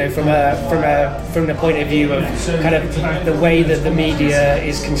think, from the point of view of kind of the way that the media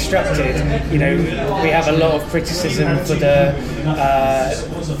is constructed, we have a lot of criticism for the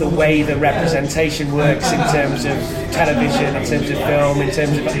way the representation works in terms of television, in terms of film, in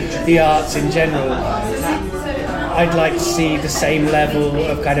terms of the arts in general. I'd like to see the same level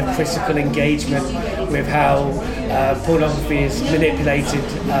of kind of critical engagement with how pornography is manipulated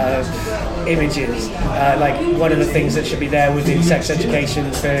images. Like one of the things that should be there within sex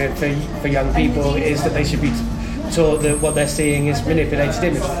education for young people is that they should be taught that what they're seeing is manipulated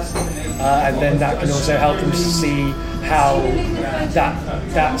images, and then that can also help them to see how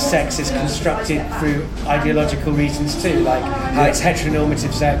that sex is constructed through ideological reasons too, like how it's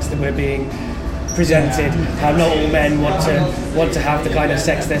heteronormative sex that we're being presented, how not all men want to have the kind of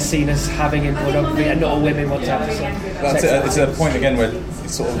sex they're seen as having in pornography, and not all women want to have the sex. That's it. It's a point again where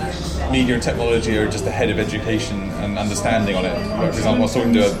sort of media and technology are just ahead of education and understanding on it. For example, I was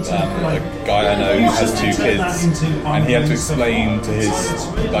talking to a guy I know who has 2 kids, and he had to explain to his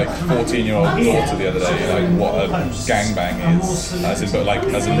 14-year-old daughter the other day what a gangbang is, as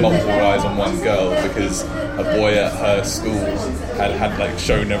in multiple guys on one girl, because a boy at her school had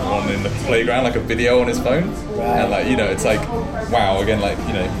shown everyone in the playground a video on his phone, and it's wow, again,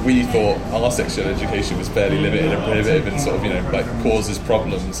 we thought our sexual education was fairly limited and prohibitive and sort of causes problems.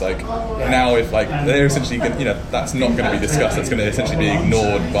 Now if they're essentially that's not going to be discussed, that's going to essentially be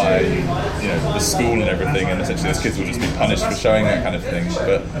ignored by the school and everything, and essentially those kids will just be punished for showing that kind of thing.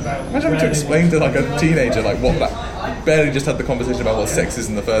 But imagine having to explain to a teenager what that barely just had the conversation about what sex is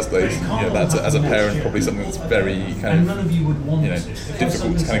in the first place. That's as a parent probably something that's very kind of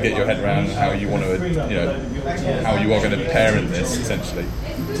difficult to kind of get your head around, and how you want to how you are going to parent this essentially.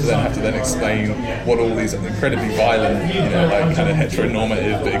 To then have to explain what all these incredibly violent, kind of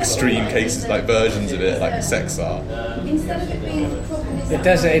heteronormative but extreme cases, versions of it, sex are. It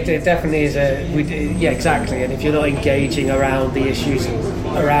does. It definitely is yeah, exactly. And if you're not engaging around the issues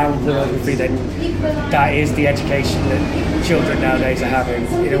around pornography, then that is the education that children nowadays are having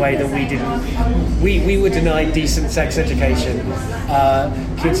in a way that we didn't. We were denied decent sex education.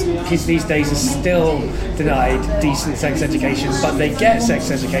 Kids these days are still denied decent sex education, but they get sex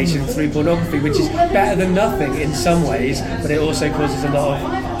education through pornography, which is better than nothing in some ways, but it also causes a lot of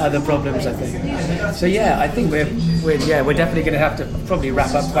other problems, I think. So yeah, I think we're definitely going to have to probably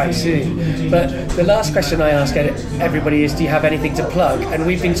wrap up quite soon. But the last question I ask everybody is, do you have anything to plug? And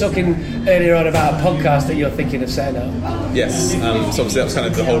we've been talking earlier on about a podcast that you're thinking of setting up. Yes, so obviously that was kind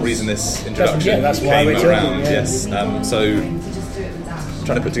of the whole reason this introduction that's why came we're around. Talking, yeah. Yes, so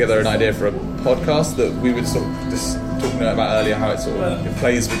trying to put together an idea for a podcast that we would sort of just talking about earlier, how it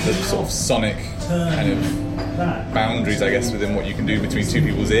plays with the sort of sonic kind of boundaries, I guess, within what you can do between 2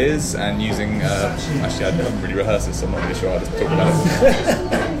 people's ears, and using actually I haven't really rehearsed this, so I'm not really sure how to talk about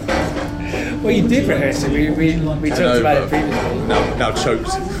it. Well, you did rehearse it. We talked about it previously. Now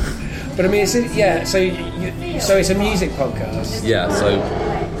choked. But I mean, so it's a music podcast. Yeah, so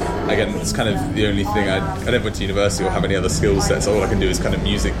again, it's kind of the only thing. I never went to university or have any other skill sets. All I can do is kind of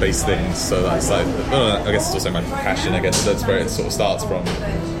music-based things. So that's I guess it's also my passion. I guess that's where it sort of starts from.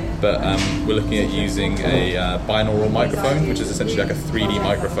 But we're looking at using a binaural microphone, which is essentially like a 3D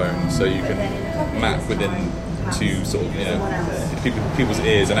microphone. So you can map within 2 sort of people's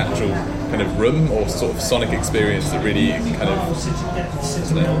ears an actual kind of room or sort of sonic experience that really kind of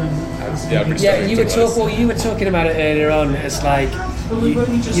you were talking about it earlier on. It's like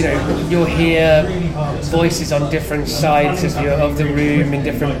you'll hear voices on different sides of the room in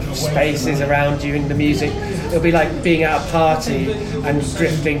different spaces around you in the music. It'll be like being at a party and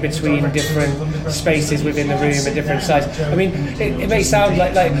drifting between different spaces within the room at different sides. I mean, it may sound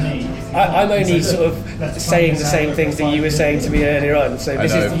like I'm only sort of saying the same things that you were saying to me earlier on. So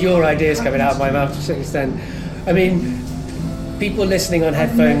this is your ideas coming out of my mouth to a certain extent. I mean, people listening on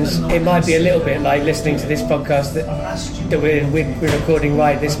headphones, it might be a little bit like listening to this podcast that we're recording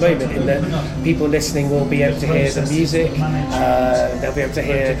right this moment, in that people listening will be able to hear the music, they'll be able to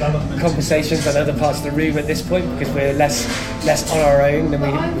hear conversations on other parts of the room at this point, because we're less on our own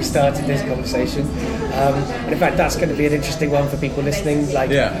than we started this conversation. And in fact, that's going to be an interesting one for people listening.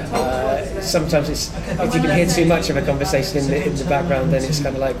 Sometimes if you can hear too much of a conversation in the background, then it's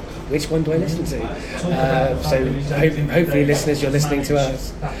kind of like, which one do I listen to? So hopefully, listeners, you're listening to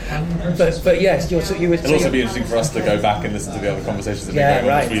us. But yes, you were. It'll also be interesting for us to go back and listen to the other conversations that have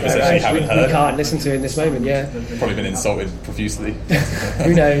been going on, which we essentially haven't heard. We can't listen to in this moment. Yeah, probably been insulted profusely.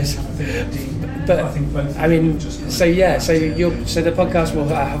 Who knows? But I mean, so the podcast will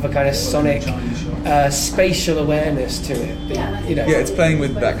have a kind of sonic, spatial awareness to it. Yeah, it's playing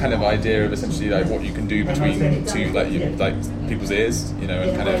with that kind of idea of essentially like what you can do between 2 people's ears,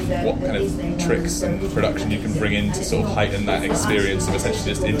 and kind of what kind of tricks and production you can bring in to sort of heighten that experience of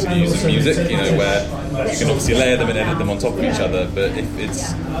essentially just interviews and music, where you can obviously layer them and edit them on top of each other, but if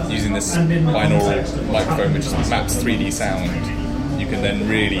it's using this binaural microphone which maps 3D sound, you can then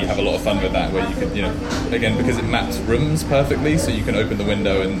really have a lot of fun with that, where you can, again, because it maps rooms perfectly, so you can open the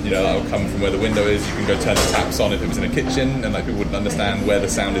window and, that'll come from where the window is. You can go turn the taps on if it was in a kitchen, and people wouldn't understand where the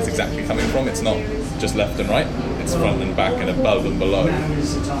sound is exactly coming from. It's not just left and right, it's front and back and above and below.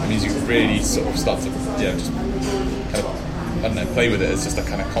 It means you can really sort of start to, just kind of, I don't know, play with it as just a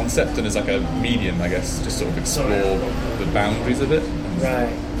kind of concept and as like a medium, I guess, just sort of explore the boundaries of it. Right.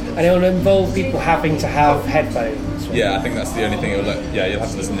 And it will involve people having to have headphones. Right? Yeah, I think that's the only thing. You'll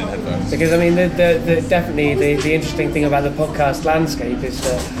have to listen in headphones. Because, I mean, definitely the interesting thing about the podcast landscape is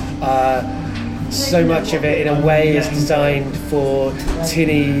that so much of it, in a way, is designed for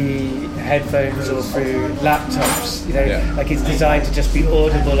tinny headphones or through laptops, like it's designed to just be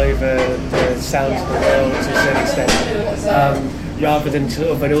audible over the sounds of the world to a certain extent, rather than sort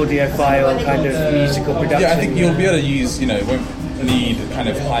of an audiophile kind of musical production. Yeah, I think you'll be able to use, won't need kind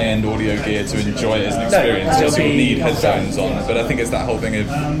of high-end audio gear to enjoy it as an experience. No, so you'll need headphones on, but I think it's that whole thing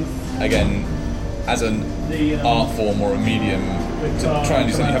of, again, as an art form or a medium, to try and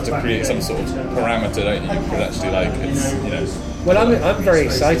do something, you have to create some sort of parameter, don't you? Because actually, it's, Well, I'm very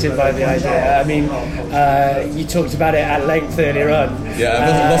excited by the idea. I mean, you talked about it at length earlier on. Yeah,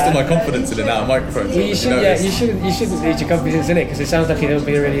 I've lost all my confidence in it now. Microphones. Well, you shouldn't lose your confidence in it, because it sounds like it'll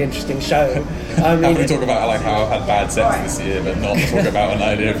be a really interesting show. I mean, we talk about how I've had bad sex this year, but not talk about an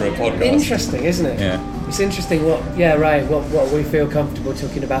idea for a podcast. Interesting, isn't it? Yeah. It's interesting what we feel comfortable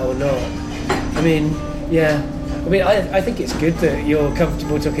talking about or not. I mean, yeah. I mean, I think it's good that you're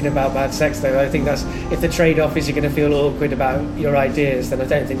comfortable talking about bad sex, though. I think that's, if the trade-off is you're going to feel awkward about your ideas, then I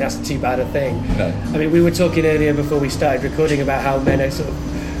don't think that's too bad a thing. No. I mean, we were talking earlier before we started recording about how men are sort of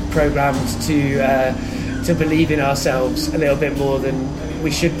programmed to believe in ourselves a little bit more than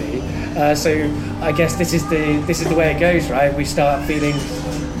we should be. So I guess this is the way it goes, right? We start feeling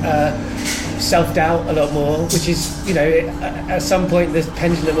self-doubt a lot more, which is, at some point the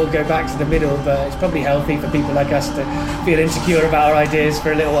pendulum will go back to the middle, but it's probably healthy for people like us to feel insecure about our ideas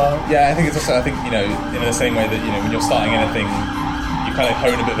for a little while. Yeah, I think it's also, in the same way that, when you're starting anything, you kind of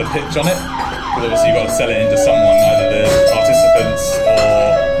hone a bit of a pitch on it, because obviously you've got to sell it into someone, either the participants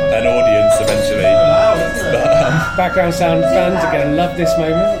or an audience eventually. But, background sound fans are going to love this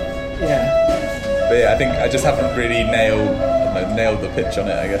moment. Yeah. But yeah, I think I just haven't really nailed the pitch on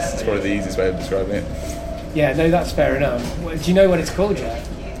it, I guess. It's probably the easiest way of describing it. Yeah, no, that's fair enough. Do you know what it's called yet?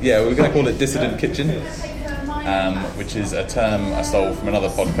 Yeah, we're going to call it Dissident Kitchen, which is a term I stole from another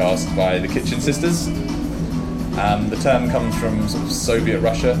podcast by the Kitchen Sisters. The term comes from sort of Soviet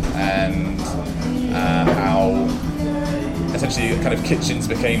Russia, and how essentially kind of kitchens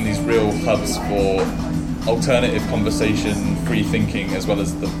became these real hubs for alternative conversation, free thinking, as well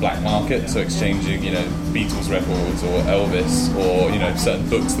as the black market, so exchanging, Beatles records or Elvis or, certain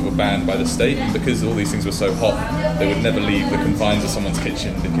books that were banned by the state. And because all these things were so hot, they would never leave the confines of someone's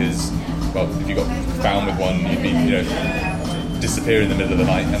kitchen, because, well, if you got found with one, you'd be, disappear in the middle of the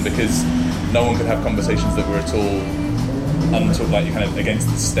night. And because no one could have conversations that were at all kind of against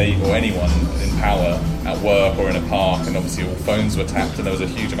the state or anyone in power at work or in a park, and obviously all phones were tapped and there was a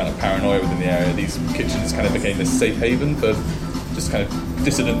huge amount of paranoia within the area, these kitchens kind of became this safe haven for just kind of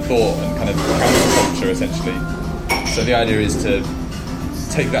dissident thought and kind of counterculture, essentially. So the idea is to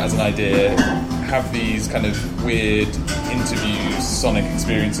take that as an idea, have these kind of weird interviews, sonic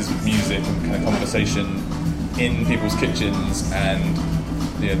experiences with music and kind of conversation in people's kitchens, and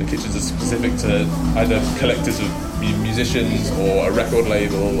the kitchens are specific to either collectors of musicians or a record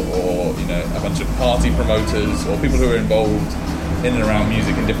label or a bunch of party promoters or people who are involved in and around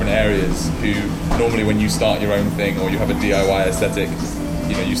music in different areas, who normally when you start your own thing or you have a DIY aesthetic,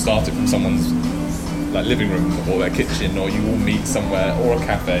 you start it from someone's living room or their kitchen, or you all meet somewhere, or a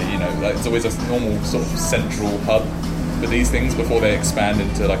cafe, it's always a normal sort of central hub for these things before they expand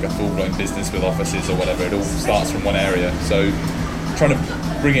into like a full-blown business with offices or whatever. It all starts from one area, so trying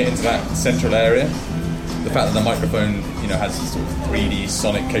to bring it into that central area. The fact that the microphone, has sort of 3D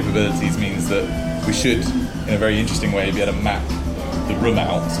sonic capabilities means that we should, in a very interesting way, be able to map the room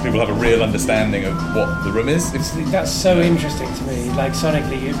out so people have a real understanding of what the room is. That's so interesting to me, like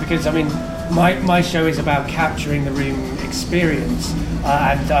sonically, because I mean, my show is about capturing the room experience,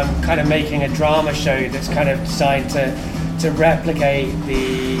 and I'm kind of making a drama show that's kind of designed to replicate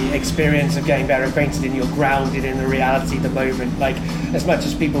the experience of getting better acquainted, and you're grounded in the reality of the moment. Like, as much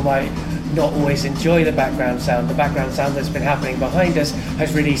as people might not always enjoy the background sound that's been happening behind us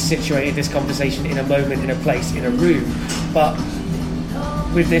has really situated this conversation in a moment, in a place, in a room. But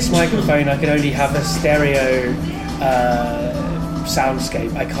with this microphone, I can only have a stereo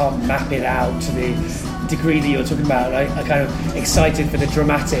soundscape. I can't map it out to degree that you're talking about, are kind of excited for the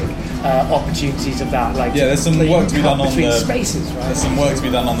dramatic opportunities of that. Like, yeah, there's some work to be done on the spaces, right? There's some work to be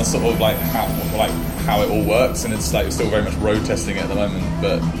done on the sort of like how it all works, and it's like still very much road testing it at the moment,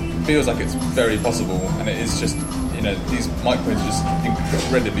 but it feels like it's very possible, and it is just, you know, these microphones are just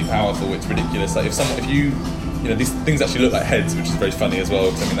incredibly powerful. It's ridiculous. Like if you know, these things actually look like heads, which is very funny as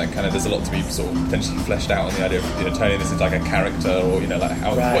well, because I mean, that kind of, there's a lot to be sort of potentially fleshed out on the idea of, you know, turning this into like a character, or, you know, like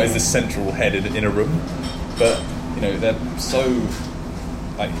how, what is this central head in a room? But, you know, they're so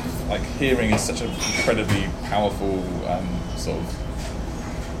like hearing is such an incredibly powerful sort of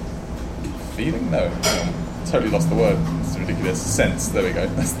feeling. No, totally lost the word. It's ridiculous. Sense. There we go.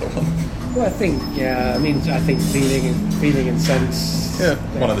 That's the one. Well, I think feeling and sense. Yeah,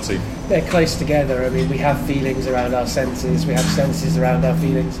 one of the two. They're close together. I mean, we have feelings around our senses. We have senses around our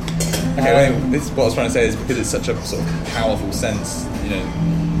feelings. Okay, this is what I was trying to say, is because it's such a sort of powerful sense. You know,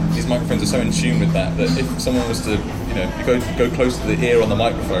 these microphones are so in tune with that if someone was to, you know, you go close to the ear on the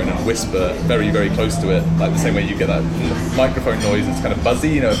microphone and whisper very, very close to it, like the same way you get that microphone noise, it's kind of buzzy,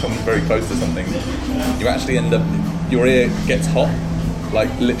 you know, if someone's very close to something, you actually end up, your ear gets hot, like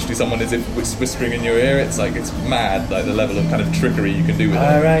literally someone is whispering in your ear. It's like, it's mad, like the level of kind of trickery you can do with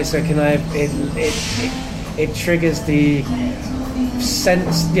it. Right, so it triggers the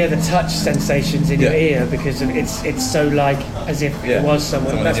sense, the touch sensations in your ear, because it's so like as if it was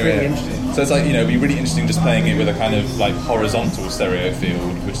someone. That's really interesting. So it's like, you know, it'd be really interesting just playing it with a kind of like horizontal stereo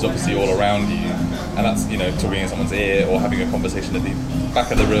field, which is obviously all around you, and that's, you know, talking in someone's ear or having a conversation at the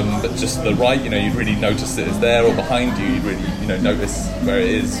back of the room, but just to the right, you know, you'd really notice that it's there, or behind you, you'd really, you know, notice where it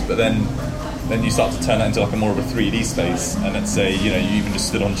is. But then you start to turn that into like a more of a 3D space, and let's say, you know, you even just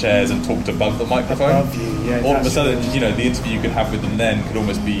stood on chairs and talked above the microphone. Above you, all of a sudden, you know, the interview you could have with them then could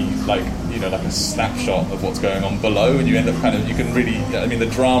almost be like, you know, like a snapshot of what's going on below, and you end up kind of, you can really, I mean, the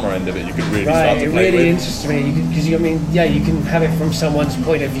drama end of it, you could really start to play with. It really interests me, because you can have it from someone's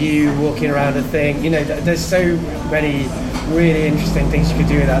point of view, walking around a thing. You know, there's so many really interesting things you could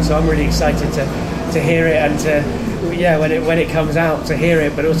do with that. So I'm really excited to hear it, and to when it comes out, to hear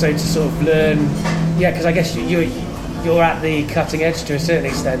it, but also to sort of learn. Because I guess you're at the cutting edge to a certain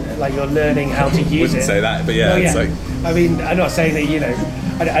extent. Like, you're learning how to use it. Wouldn't say that, but it's like. I mean, I'm not saying that, you know,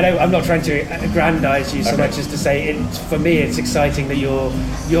 I'm not trying to aggrandize you so much as to say, for me, it's exciting that you're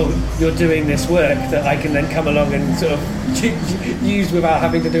doing this work that I can then come along and sort of use without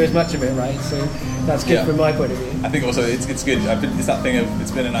having to do as much of it, right? So that's good from my point of view. I think also it's good. It's that thing of,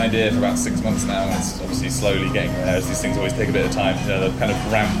 it's been an idea for about 6 months now, and it's obviously slowly getting there, as these things always take a bit of time. You know, the kind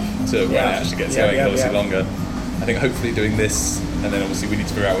of ramp to when it actually gets going is obviously longer. I think hopefully doing this, and then obviously we need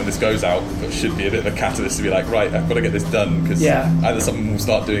to figure out when this goes out, but should be a bit of a catalyst to be like, right, I've got to get this done, because either someone will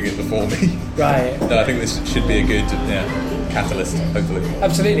start doing it before me. Right. No, I think this should be a good catalyst, hopefully.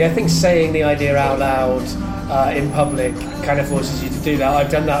 Absolutely. I think saying the idea out loud in public kind of forces you to do that.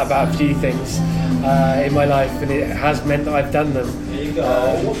 I've done that about a few things in my life, and it has meant that I've done them.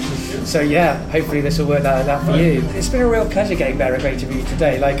 So hopefully this will work out for you. It's been a real pleasure getting better acquainted with you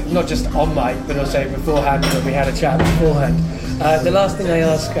today, like not just on mic, but also beforehand when we had a chat beforehand. The last thing I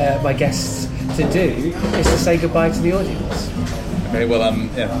ask my guests to do is to say goodbye to the audience. Okay, well,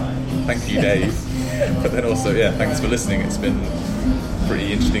 thank you, Dave. But then also, thanks for listening. It's been a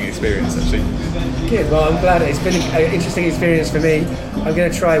pretty interesting experience, actually. Good. Well, I'm glad it's been an interesting experience for me. I'm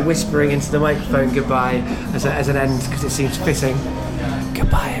going to try whispering into the microphone goodbye as an end, because it seems fitting.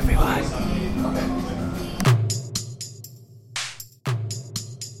 Goodbye, everyone.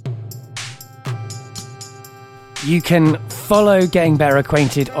 You can follow Getting Better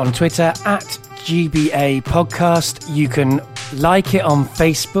Acquainted on Twitter at GBA Podcast. You can like it on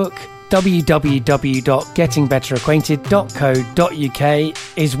Facebook.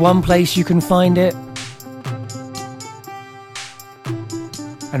 www.gettingbetteracquainted.co.uk is one place you can find it.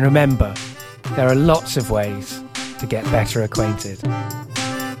 And remember, there are lots of ways to get better acquainted.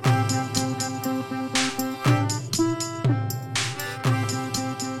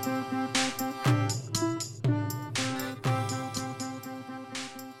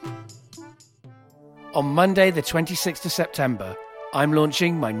 On Monday, the 26th of September, I'm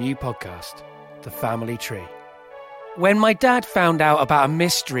launching my new podcast, The Family Tree. When my dad found out about a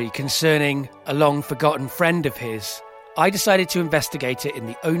mystery concerning a long-forgotten friend of his, I decided to investigate it in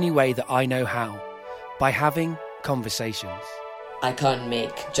the only way that I know how, by having conversations. I can't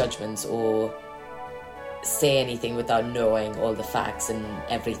make judgments or say anything without knowing all the facts and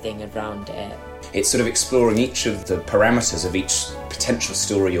everything around it. It's sort of exploring each of the parameters of each potential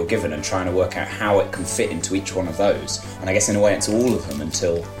story you're given and trying to work out how it can fit into each one of those. And I guess in a way it's all of them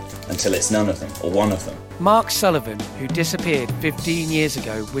until until it's none of them, or one of them. Mark Sullivan, who disappeared 15 years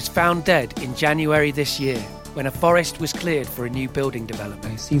ago, was found dead in January this year when a forest was cleared for a new building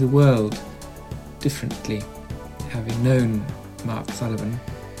development. I see the world differently, having known Mark Sullivan.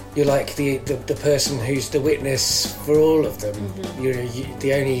 You're like the person who's the witness for all of them.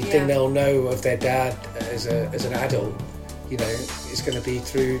 The only thing they'll know of their dad as an adult, is going to be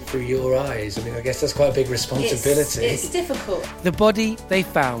through your eyes. I mean, I guess that's quite a big responsibility. It's difficult. The body they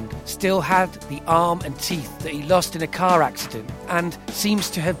found still had the arm and teeth that he lost in a car accident and seems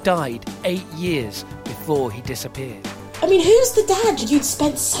to have died 8 years before he disappeared. I mean, who's the dad you'd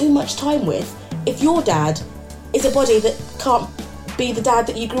spent so much time with if your dad is a body that can't be the dad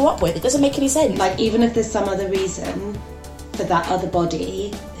that you grew up with? It doesn't make any sense. Like, even if there's some other reason for that other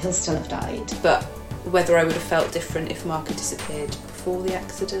body, he'll still have died. But whether I would have felt different if Mark had disappeared before the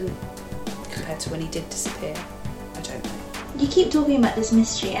accident compared to when he did disappear, I don't know. You keep talking about this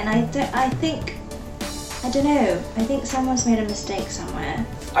mystery, and I think someone's made a mistake somewhere.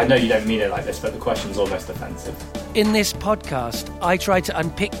 I know you don't mean it like this, but the question's almost offensive. In this podcast, I try to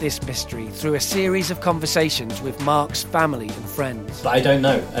unpick this mystery through a series of conversations with Mark's family and friends. But I don't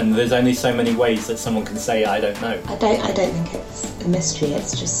know, and there's only so many ways that someone can say I don't know. I don't think it's a mystery,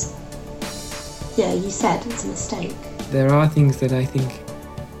 it's just... Yeah, you said it's a mistake. There are things that I think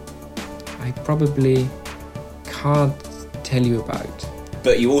I probably can't tell you about.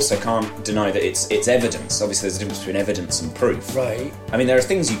 But you also can't deny that it's evidence. Obviously, there's a difference between evidence and proof. Right. I mean, there are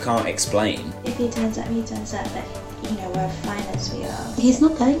things you can't explain. If he turns up, but, we're fine as we are. He's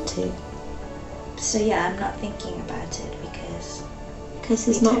not going to. So yeah, I'm not thinking about it because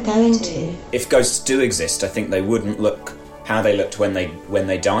he's not going to. If ghosts do exist, I think they wouldn't look how they looked when they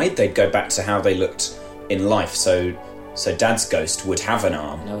died. They'd go back to how they looked in life. So Dad's ghost would have an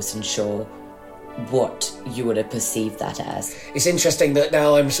arm. I wasn't sure what you would have perceived that as. It's interesting that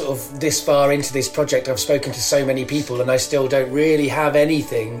now I'm sort of this far into this project, I've spoken to so many people and I still don't really have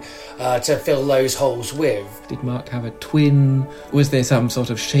anything to fill those holes with. Did Mark have a twin? Was there some sort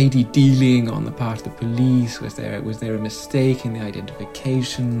of shady dealing on the part of the police? Was there a mistake in the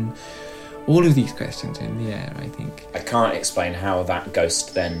identification? All of these questions are in the air, I think. I can't explain how that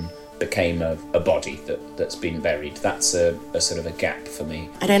ghost then became a body that's been buried. That's a sort of a gap for me.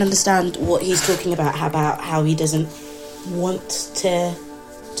 I don't understand what he's talking about how he doesn't want to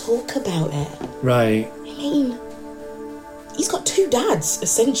talk about it. Right. I mean, he's got two dads,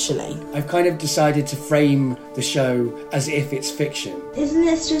 essentially. I've kind of decided to frame the show as if it's fiction. Isn't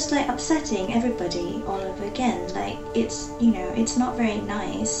this just upsetting everybody all over again? It's not very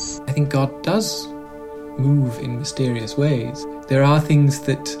nice. I think God does move in mysterious ways. There are things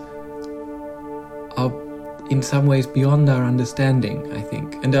that are in some ways beyond our understanding, I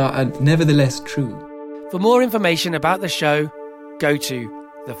think, and are nevertheless true. For more information about the show, go to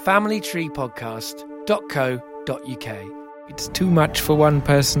thefamilytreepodcast.co.uk. It's too much for one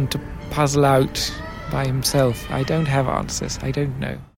person to puzzle out by himself. I don't have answers. I don't know.